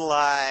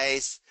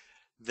utilize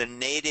the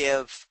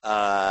native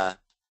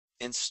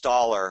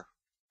installer,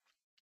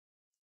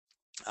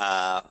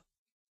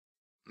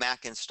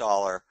 Mac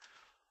installer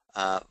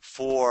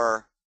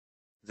for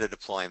the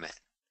deployment.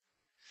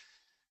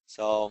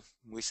 So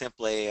we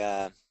simply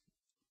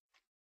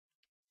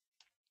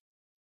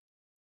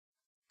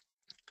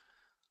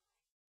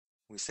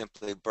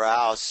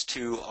browse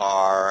to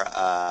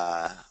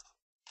our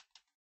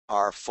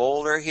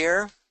folder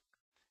here.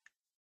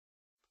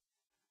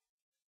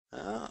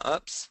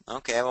 Oops.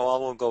 Okay.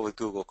 Well, we'll go with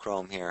Google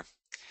Chrome here.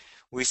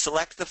 We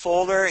select the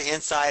folder.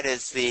 Inside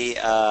is the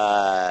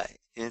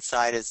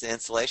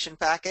installation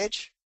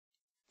package,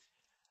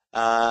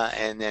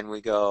 and then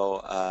we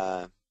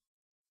go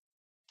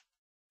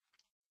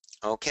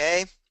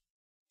OK,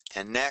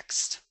 and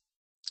next,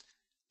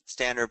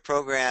 standard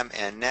program,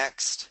 and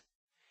next.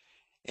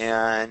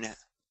 And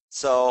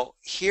so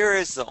here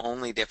is the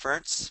only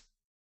difference.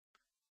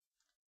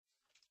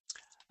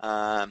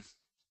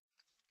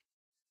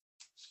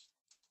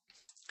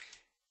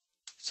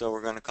 So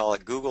we're going to call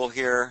it Google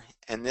here,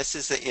 and this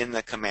is in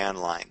the command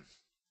line.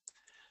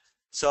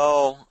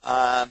 So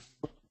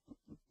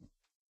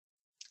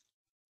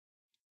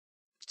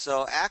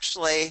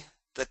actually,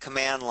 the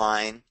command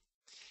line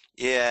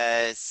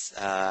is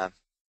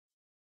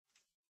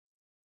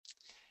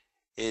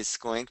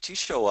going to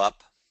show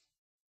up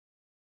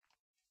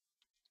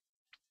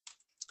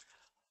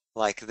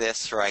like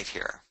this right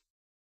here.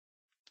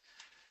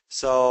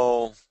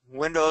 So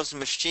Windows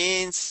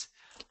machines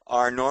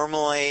are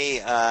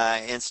normally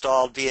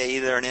installed via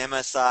either an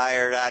MSI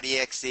or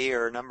 .exe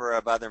or a number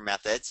of other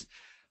methods,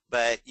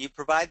 but you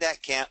provide that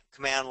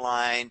command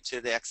line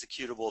to the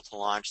executable to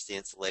launch the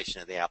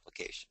installation of the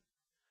application.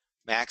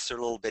 Macs are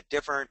a little bit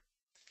different,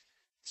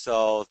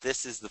 so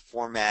this is the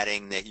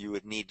formatting that you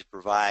would need to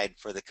provide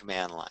for the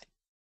command line.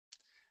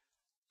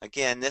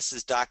 Again, this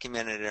is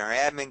documented in our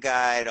admin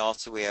guide.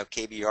 Also, we have a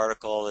KB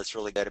article that's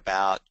really good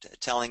about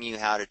telling you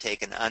how to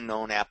take an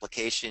unknown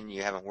application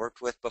you haven't worked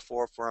with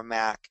before for a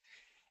Mac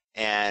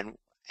and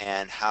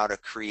how to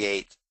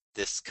create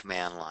this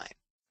command line.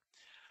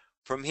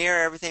 From here,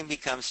 everything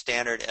becomes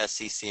standard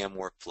SCCM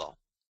workflow.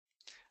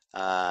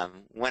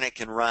 When it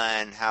can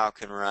run, how it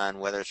can run,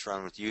 whether it's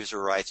run with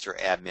user rights or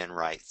admin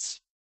rights.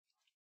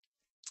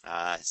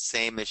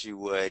 Same as you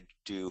would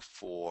do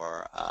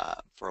for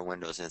a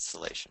Windows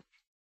installation.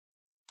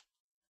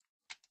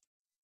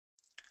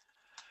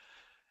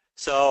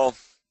 So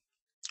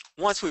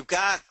once we've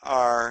got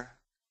our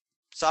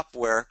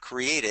software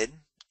created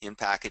in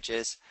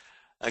packages,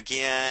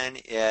 again,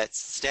 it's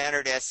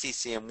standard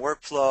SCCM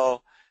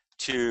workflow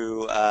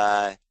to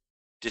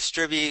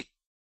distribute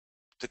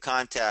the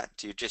content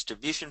to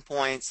distribution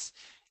points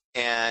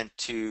and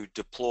to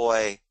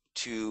deploy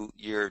to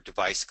your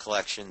device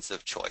collections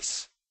of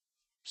choice.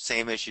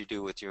 Same as you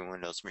do with your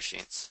Windows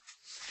machines.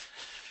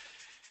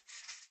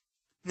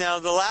 Now,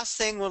 the last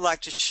thing we'd like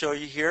to show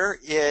you here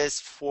is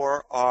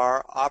for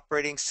our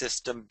operating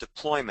system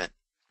deployment.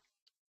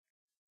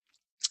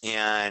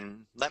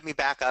 And let me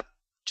back up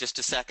just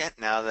a second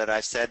now that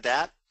I've said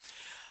that.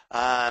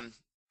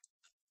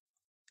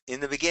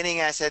 In the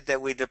beginning, I said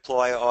that we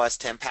deploy OS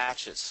 10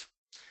 patches.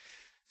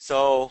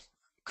 So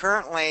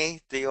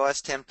currently, the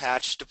OS 10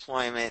 patch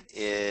deployment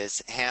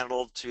is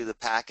handled through the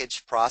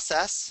package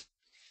process.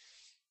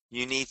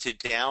 You need to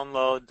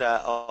download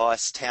the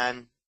OS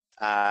 10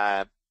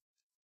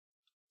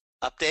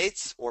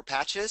 updates or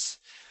patches,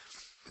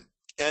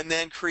 and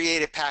then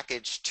create a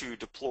package to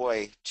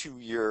deploy to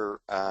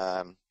your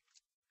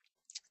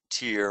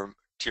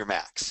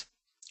Macs.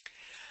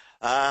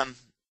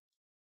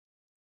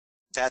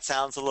 That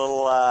sounds a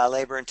little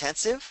labor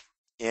intensive,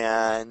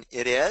 and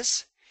it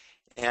is.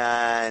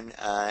 And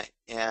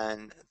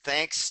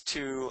thanks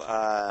to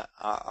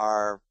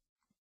our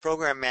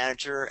program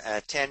manager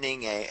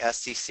attending a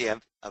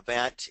SCCM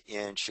event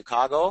in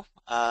Chicago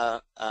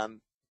about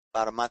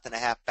a month and a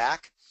half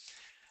back,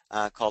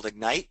 called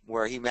Ignite,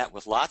 where he met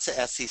with lots of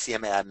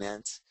SCCM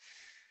admins.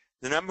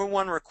 The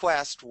 #1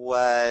 request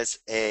was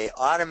an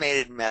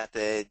automated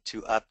method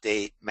to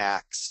update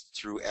Macs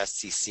through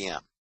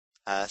SCCM,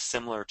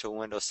 similar to a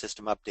Windows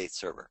System Update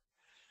Server.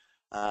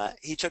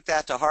 He took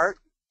that to heart.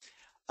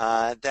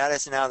 that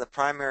is now the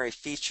primary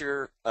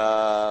feature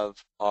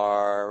of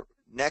our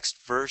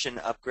next version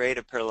upgrade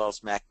of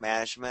Parallels Mac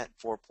Management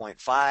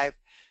 4.5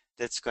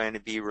 that's going to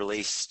be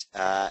released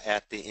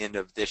at the end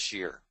of this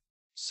year.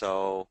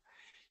 So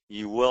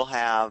you will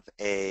have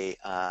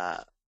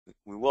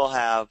we will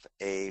have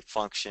a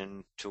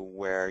function to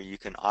where you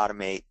can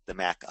automate the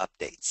Mac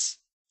updates.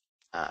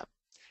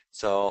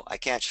 So I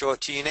can't show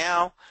it to you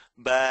now,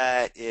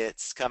 but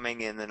it's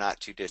coming in the not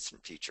too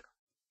distant future.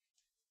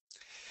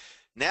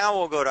 Now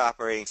we'll go to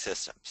operating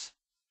systems.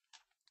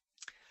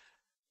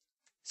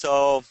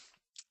 So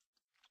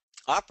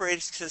operating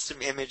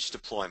system image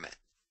deployment.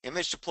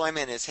 Image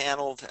deployment is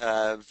handled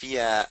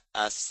via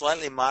a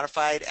slightly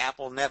modified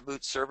Apple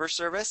NetBoot server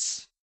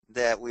service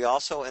that we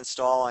also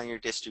install on your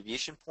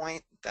distribution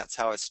point. That's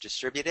how it's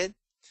distributed.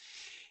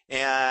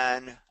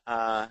 And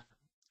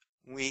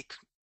we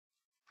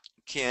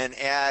can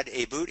add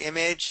a boot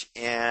image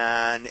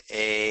and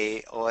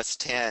a OS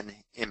X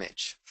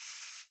image.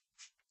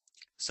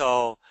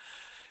 So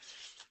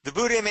the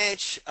boot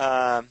image,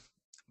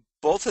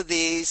 both of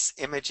these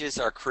images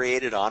are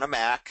created on a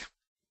Mac.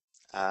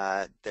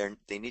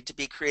 They need to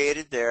be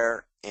created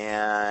there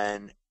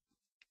and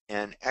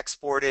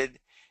exported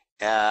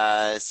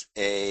as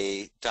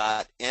a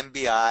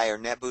 .mbi or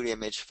netboot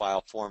image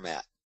file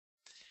format.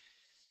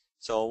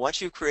 So once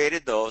you've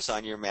created those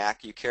on your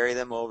Mac, you carry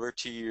them over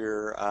to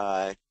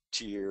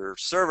your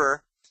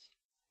server,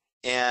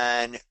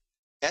 and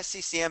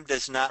SCCM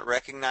does not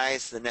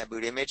recognize the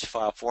netboot image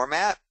file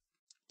format.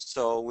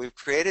 So we've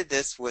created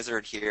this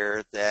wizard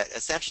here that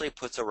essentially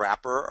puts a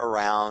wrapper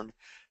around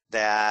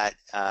that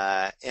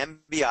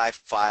MBI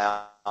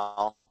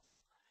file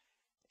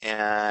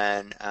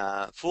and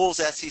fools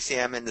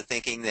SCCM into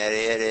thinking that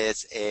it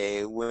is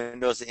a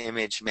Windows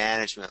image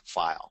management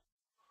file,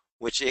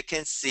 which it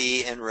can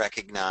see and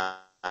recognize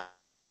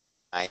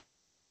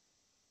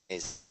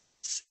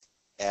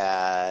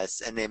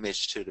as an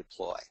image to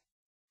deploy.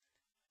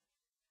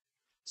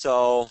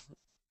 So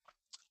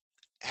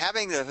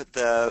having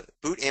the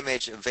boot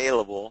image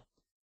available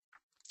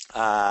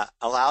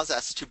allows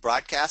us to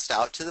broadcast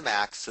out to the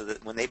Mac so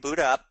that when they boot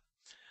up,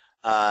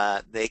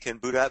 they can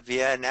boot up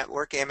via a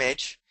network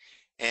image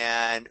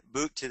and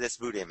boot to this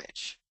boot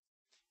image.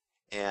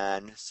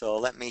 And so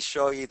let me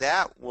show you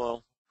that.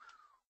 We'll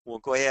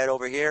go ahead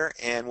over here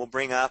and we'll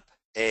bring up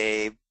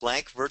a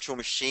blank virtual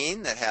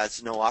machine that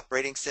has no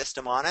operating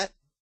system on it.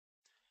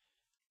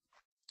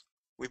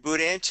 We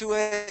boot into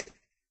it.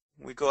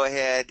 We go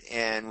ahead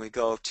and we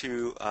go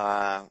to,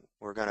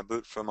 we're going to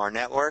boot from our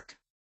network.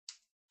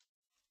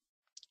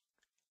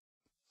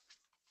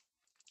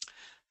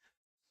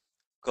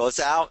 Goes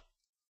out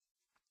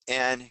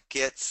and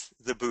gets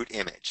the boot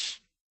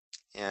image.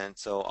 And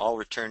so I'll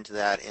return to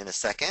that in a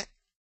second.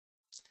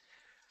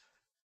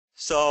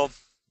 So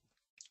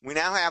we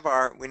now have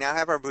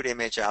our boot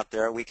image out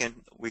there. We can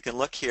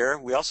look here.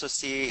 We also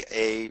see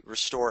a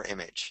restore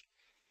image.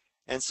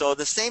 And so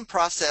the same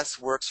process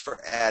works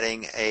for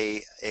adding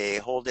a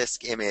whole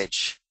disk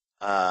image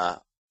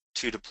to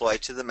deploy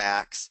to the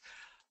Macs.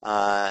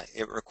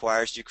 It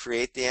requires you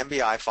create the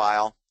MBI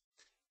file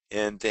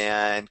and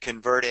then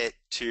convert it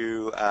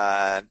to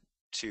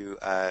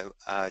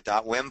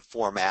 .wim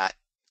format,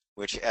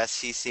 which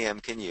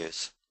SCCM can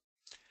use.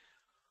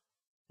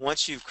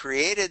 Once you've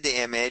created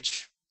the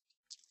image,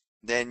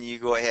 then you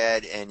go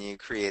ahead and you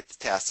create the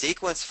task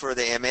sequence for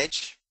the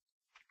image.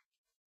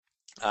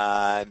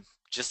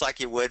 Just like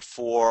you would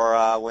for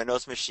a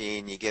Windows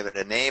machine, you give it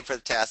a name for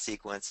the task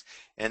sequence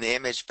and the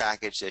image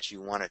package that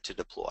you want it to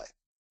deploy.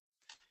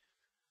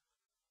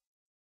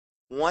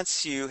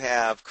 Once you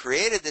have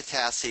created the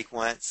task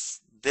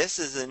sequence, this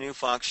is a new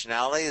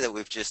functionality that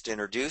we've just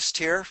introduced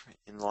here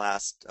in the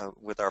last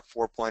with our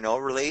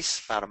 4.0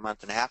 release about a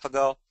month and a half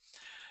ago,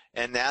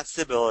 and that's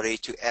the ability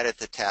to edit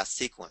the task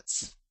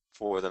sequence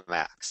for the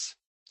Macs.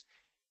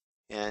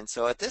 And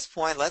so at this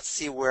point, let's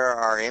see where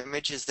our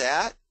image is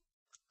at.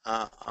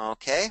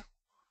 Okay,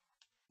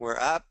 we're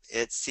up.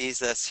 It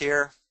sees us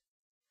here.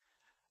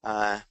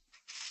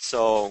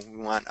 So we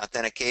want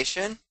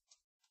authentication.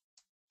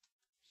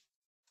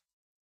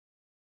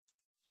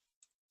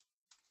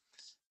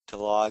 To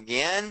log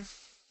in.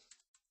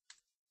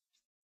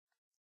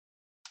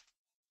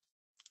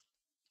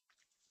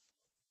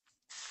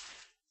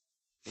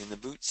 In the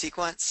boot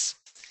sequence.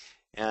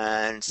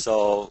 And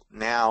so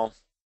now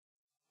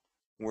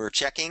we're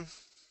checking.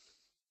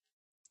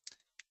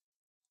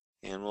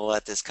 And we'll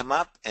let this come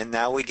up, and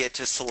now we get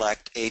to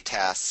select a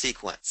task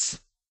sequence.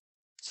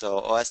 So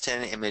OS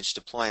X image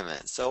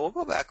deployment. So we'll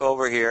go back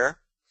over here,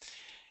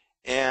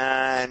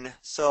 and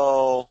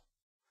so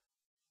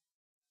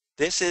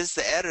this is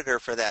the editor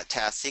for that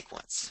task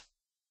sequence.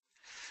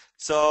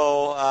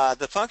 So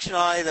the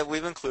functionality that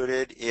we've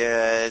included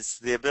is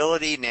the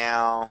ability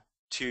now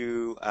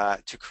to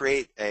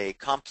create a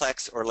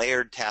complex or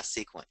layered task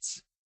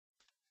sequence.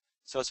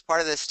 So as part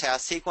of this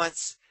task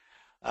sequence,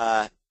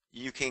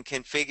 you can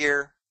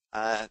configure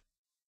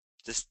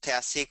this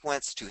task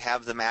sequence to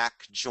have the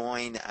Mac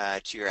join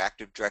to your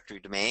Active Directory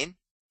domain,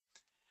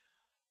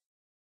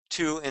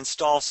 to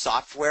install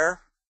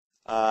software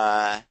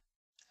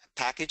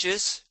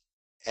packages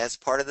as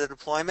part of the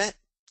deployment.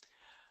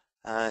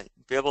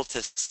 Be able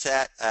to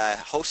set a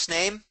host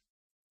name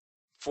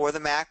for the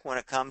Mac when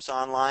it comes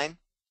online.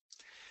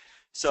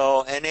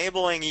 So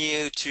enabling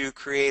you to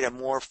create a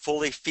more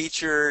fully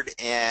featured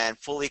and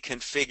fully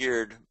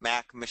configured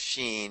Mac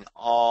machine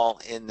all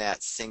in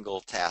that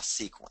single task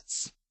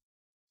sequence.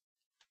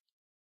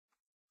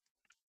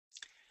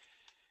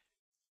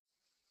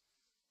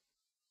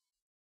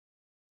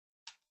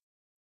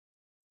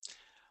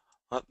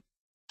 Oh,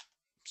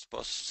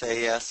 supposed to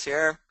say yes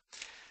here.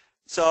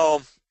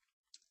 So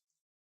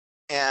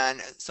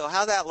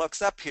how that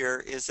looks up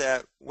here is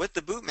that with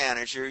the boot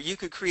manager, you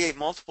could create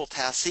multiple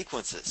task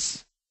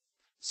sequences.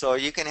 So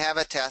you can have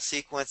a task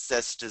sequence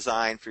that's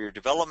designed for your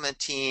development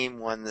team,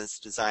 one that's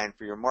designed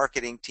for your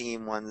marketing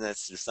team, one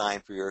that's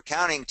designed for your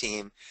accounting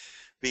team,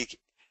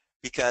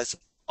 because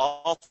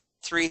all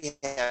three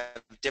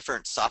have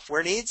different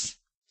software needs.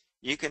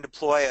 You can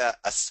deploy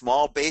a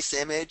small base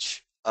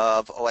image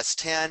of OS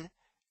X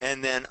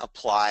and then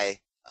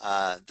apply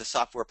the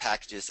software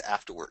packages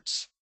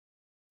afterwards.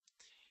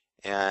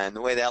 And the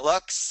way that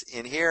looks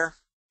in here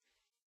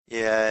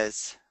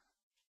is,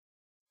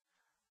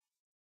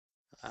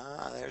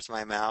 there's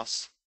my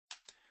mouse.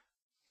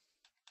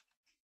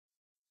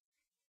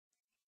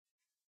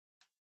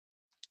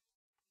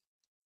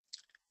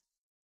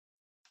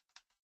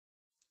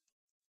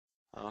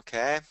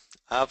 Okay,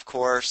 of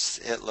course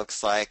it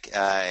looks like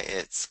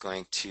it's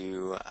going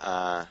to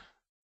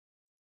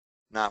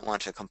not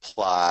want to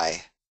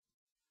comply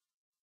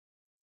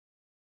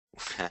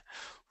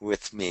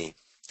with me.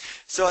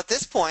 So at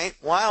this point,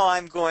 while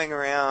I'm going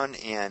around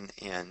and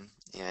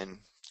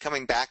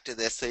coming back to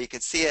this so you can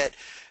see it,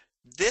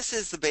 this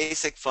is the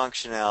basic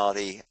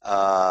functionality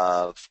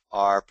of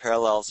our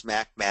Parallels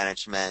Mac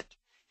management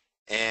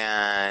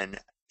and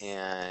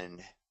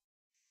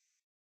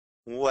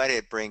what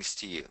it brings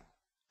to you.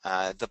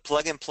 The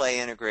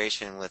plug-and-play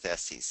integration with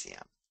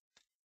SCCM.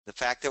 The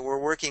fact that we're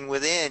working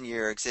within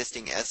your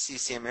existing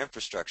SCCM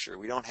infrastructure.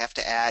 We don't have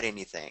to add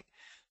anything.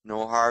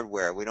 No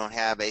hardware. We don't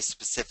have a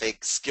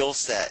specific skill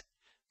set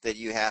that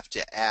you have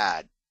to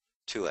add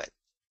to it.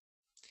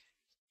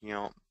 You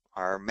know,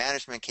 our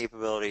management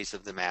capabilities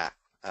of the Mac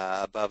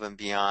above and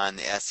beyond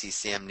the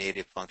SCCM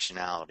native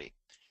functionality.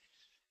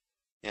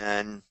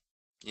 And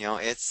you know,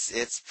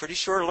 it's pretty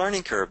short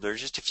learning curve.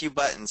 There's just a few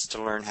buttons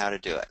to learn how to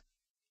do it.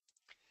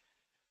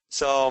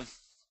 So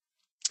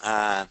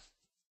at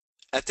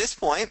this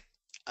point,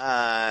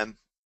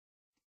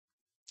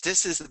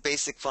 this is the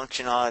basic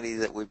functionality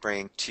that we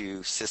bring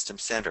to System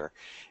Center.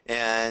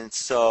 And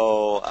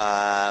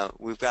so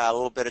we've got a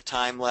little bit of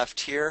time left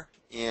here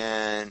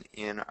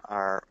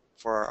for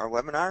our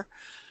webinar.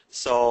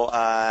 So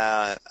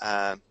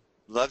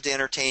love to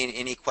entertain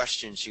any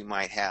questions you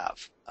might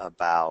have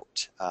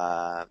about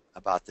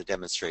the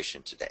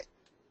demonstration today.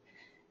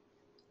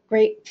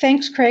 Great.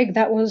 Thanks, Craig.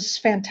 That was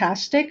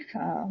fantastic.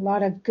 A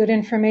lot of good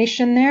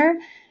information there.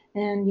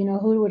 And, you know,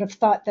 who would have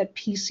thought that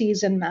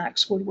PCs and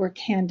Macs would work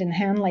hand in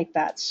hand like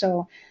that?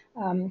 So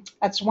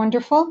that's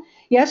wonderful.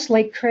 Yes,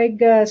 like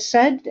Craig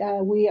said,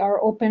 we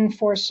are open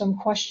for some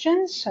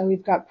questions. So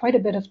we've got quite a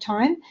bit of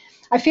time.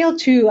 I failed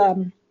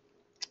to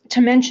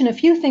mention a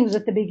few things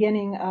at the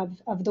beginning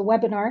of the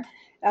webinar.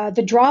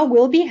 The draw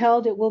will be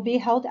held. It will be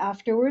held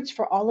afterwards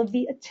for all of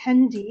the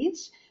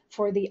attendees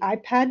for the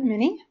iPad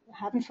mini.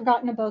 I haven't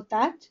forgotten about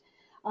that.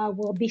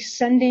 We'll be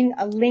sending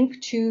a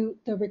link to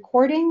the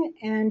recording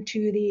and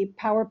to the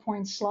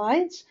PowerPoint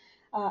slides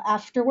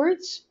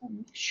afterwards.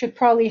 Should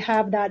probably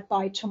have that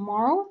by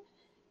tomorrow.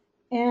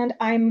 And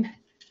I'm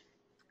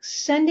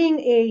sending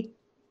a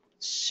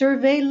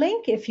survey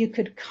link. If you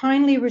could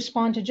kindly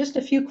respond to just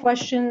a few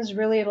questions,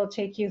 really it'll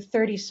take you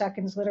 30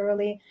 seconds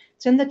literally.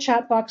 It's in the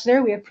chat box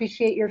there. We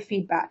appreciate your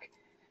feedback.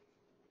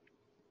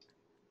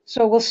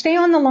 So we'll stay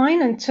on the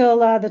line until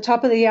the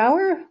top of the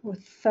hour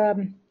with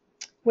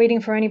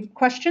waiting for any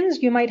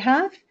questions you might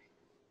have.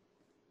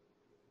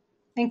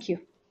 Thank you.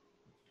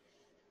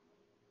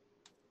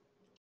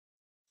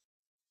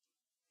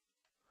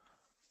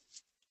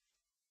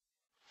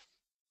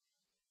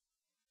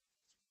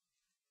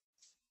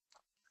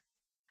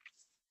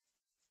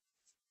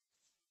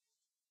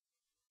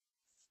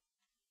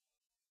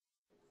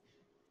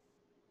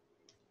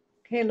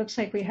 Okay, it looks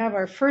like we have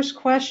our first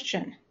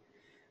question.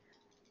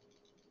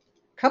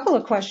 A couple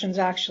of questions,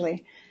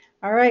 actually.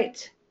 All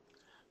right.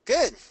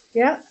 Good.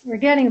 Yeah, we're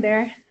getting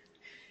there.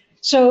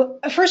 So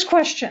first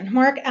question,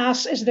 Mark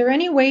asks, is there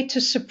any way to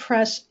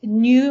suppress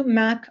new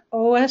Mac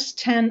OS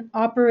X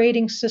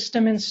operating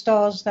system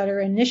installs that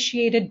are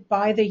initiated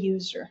by the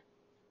user?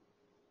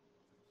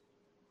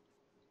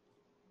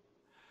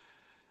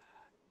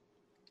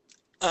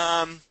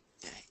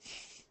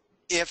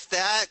 If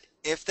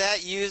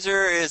that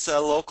user is a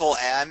local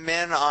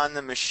admin on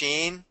the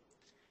machine,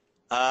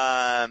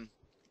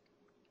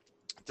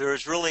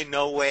 there's really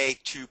no way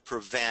to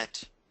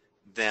prevent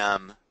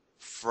them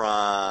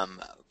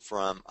from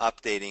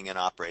updating an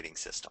operating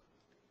system.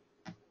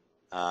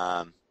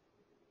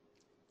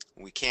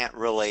 we can't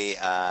really,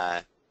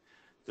 there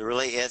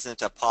really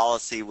isn't a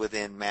policy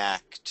within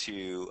Mac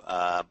to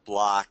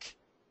block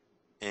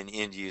an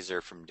end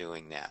user from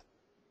doing that.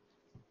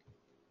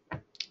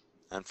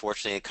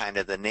 Unfortunately, kind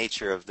of the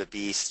nature of the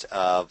beast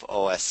of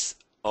OS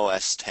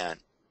 10.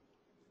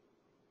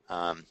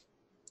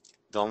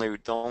 The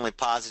only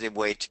positive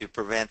way to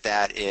prevent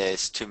that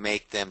is to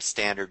make them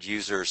standard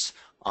users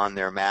on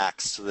their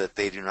Macs so that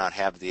they do not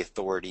have the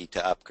authority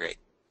to upgrade.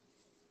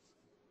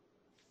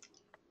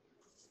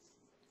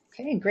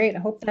 Okay, great. I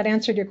hope that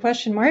answered your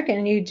question, Mark.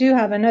 And you do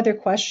have another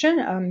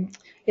question.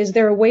 Is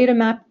there a way to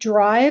map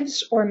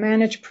drives or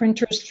manage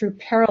printers through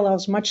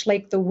Parallels, much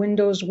like the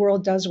Windows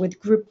world does with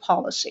group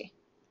policy?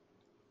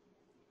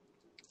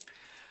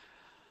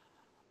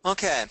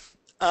 Okay,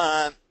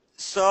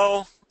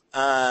 so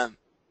the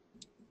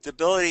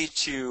ability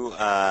to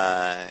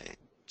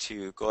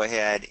go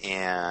ahead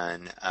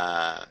and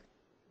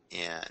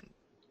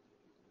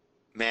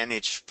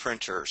manage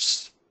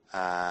printers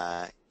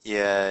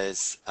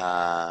is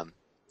a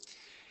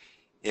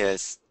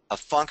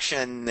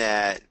function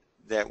that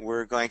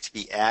we're going to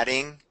be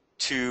adding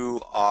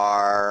to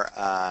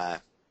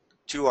our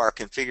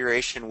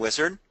configuration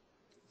wizard.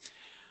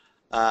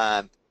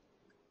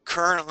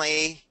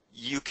 Currently,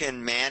 you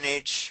can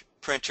manage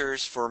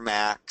printers for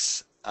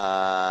Macs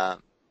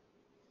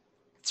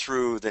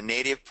through the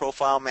native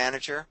profile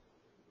manager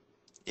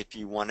if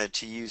you wanted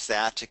to use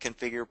that to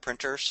configure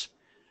printers.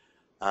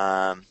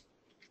 But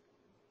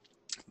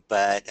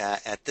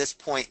at this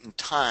point in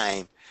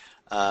time,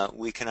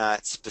 we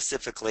cannot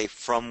specifically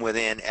from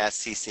within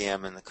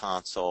SCCM in the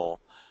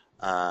console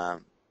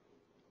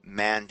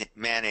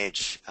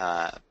manage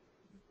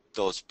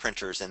those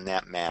printers in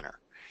that manner.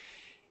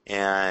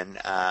 And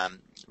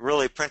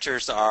really,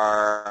 printers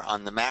are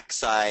on the Mac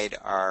side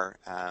are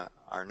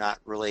not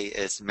really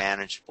as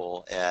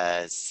manageable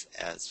as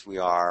we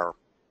are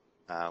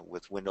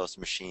with Windows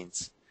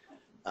machines,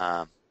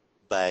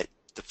 but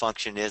the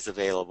function is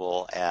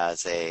available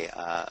as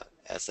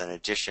an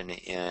addition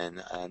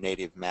in a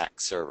native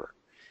Mac server.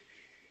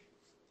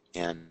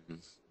 And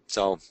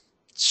so,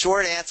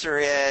 short answer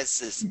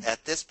is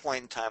at this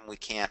point in time we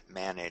can't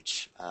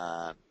manage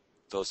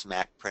those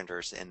Mac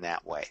printers in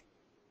that way.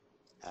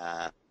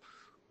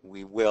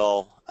 We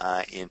will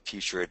in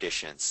future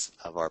editions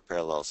of our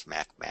Parallels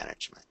Mac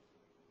management.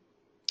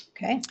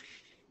 Okay,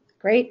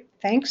 great.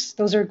 Thanks.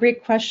 Those are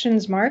great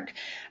questions, Mark.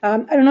 I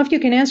don't know if you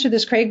can answer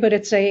this, Craig, but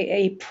it's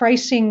a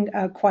pricing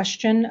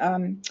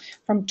question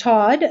from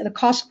Todd. The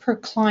cost per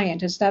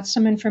client, is that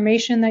some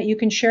information that you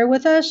can share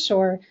with us,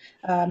 or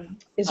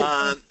is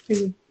it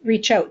to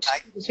reach out to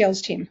the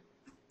sales team?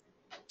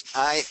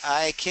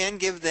 I can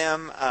give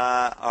them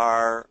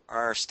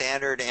our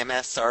standard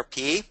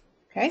MSRP.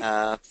 Okay.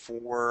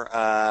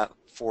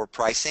 For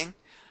pricing.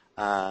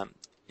 All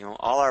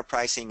our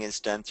pricing is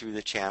done through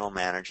the channel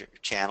manager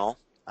channel,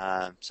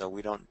 so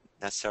we don't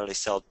necessarily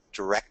sell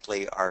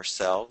directly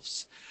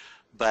ourselves.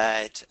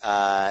 But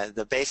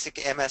the basic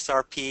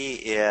MSRP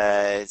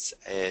is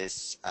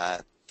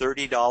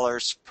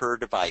 $30 per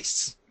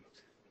device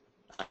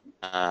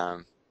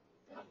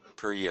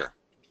per year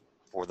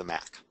for the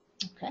Mac.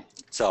 Okay.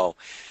 So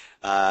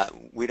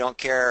we don't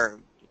care,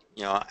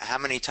 how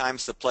many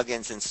times the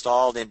plugin's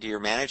installed into your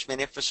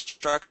management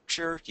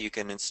infrastructure. You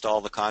can install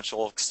the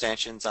console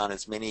extensions on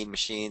as many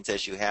machines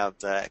as you have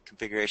the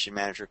Configuration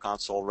Manager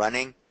console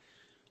running.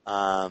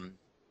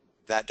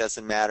 That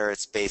doesn't matter.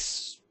 It's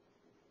based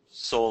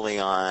solely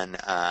on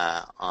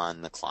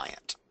the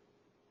client.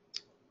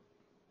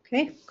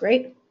 Okay,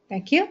 great.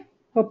 Thank you.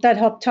 Hope that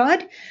helped,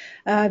 Todd.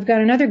 I've got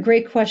another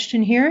great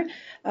question here.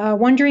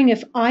 Wondering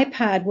if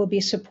iPad will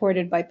be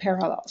supported by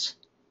Parallels.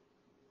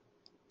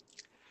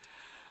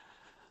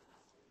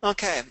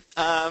 Okay,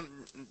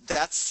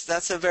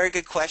 that's a very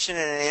good question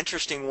and an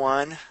interesting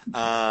one.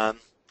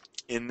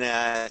 In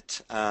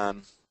that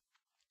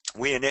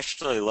we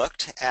initially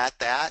looked at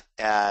that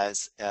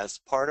as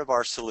part of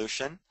our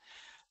solution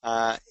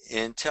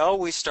until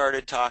we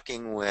started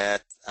talking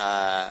with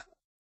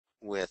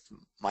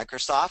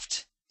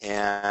Microsoft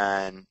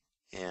and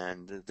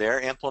their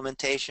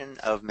implementation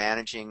of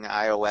managing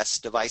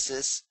iOS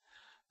devices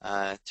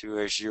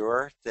through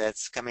Azure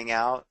that's coming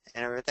out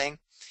and everything.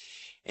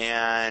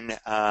 And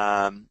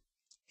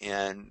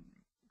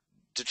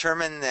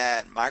determined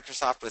that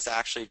Microsoft was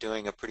actually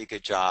doing a pretty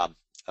good job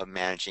of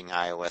managing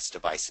iOS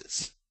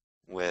devices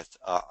with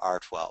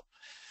R12.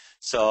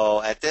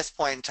 So at this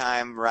point in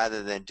time,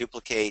 rather than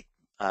duplicate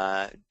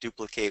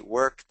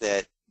work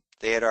that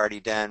they had already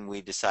done,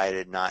 we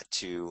decided not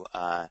to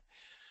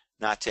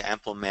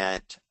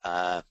implement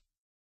the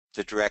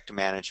direct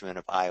management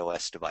of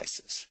iOS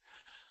devices.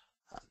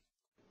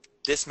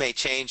 This may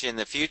change in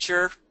the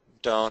future.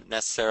 Don't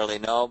necessarily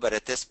know, but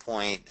at this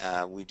point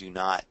we do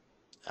not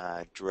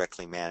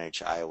directly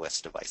manage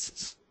iOS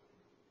devices.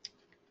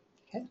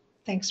 Okay,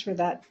 thanks for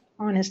that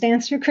honest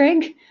answer,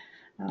 Craig.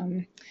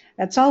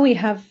 That's all we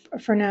have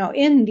for now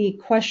in the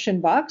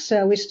question box.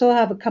 We still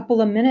have a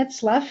couple of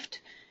minutes left,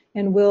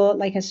 and we'll,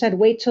 like I said,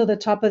 wait till the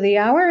top of the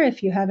hour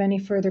if you have any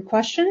further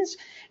questions.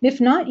 If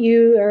not,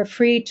 you are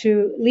free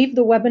to leave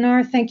the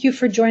webinar. Thank you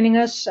for joining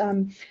us.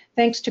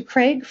 Thanks to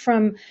Craig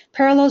from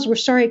Parallels. We're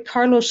sorry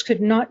Carlos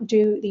could not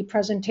do the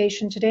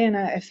presentation today, and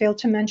I failed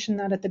to mention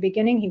that at the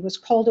beginning. He was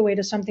called away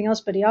to something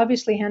else, but he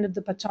obviously handed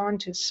the baton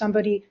to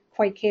somebody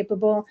quite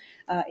capable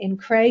in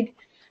Craig.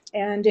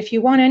 And if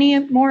you want any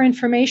more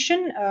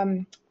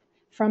information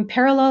from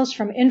Parallels,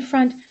 from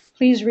Infront,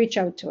 please reach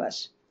out to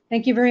us.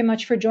 Thank you very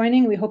much for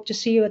joining. We hope to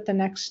see you at the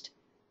next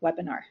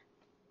webinar.